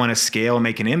really want to scale and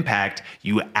make an impact,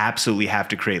 you absolutely have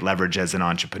to create leverage as an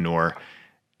entrepreneur.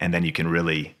 And then you can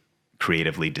really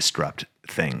creatively disrupt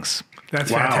things.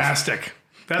 That's fantastic.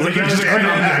 That's a great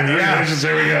ending.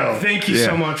 There we go. Thank you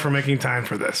so much for making time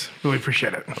for this. Really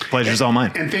appreciate it. Pleasure's all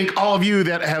mine. And thank all of you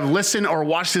that have listened or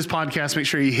watched this podcast. Make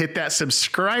sure you hit that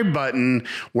subscribe button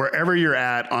wherever you're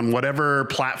at on whatever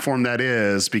platform that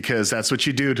is, because that's what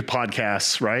you do to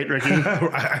podcasts, right, Ricky?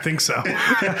 I think so.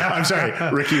 I'm sorry,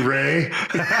 Ricky Ray.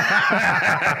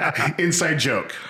 Inside joke.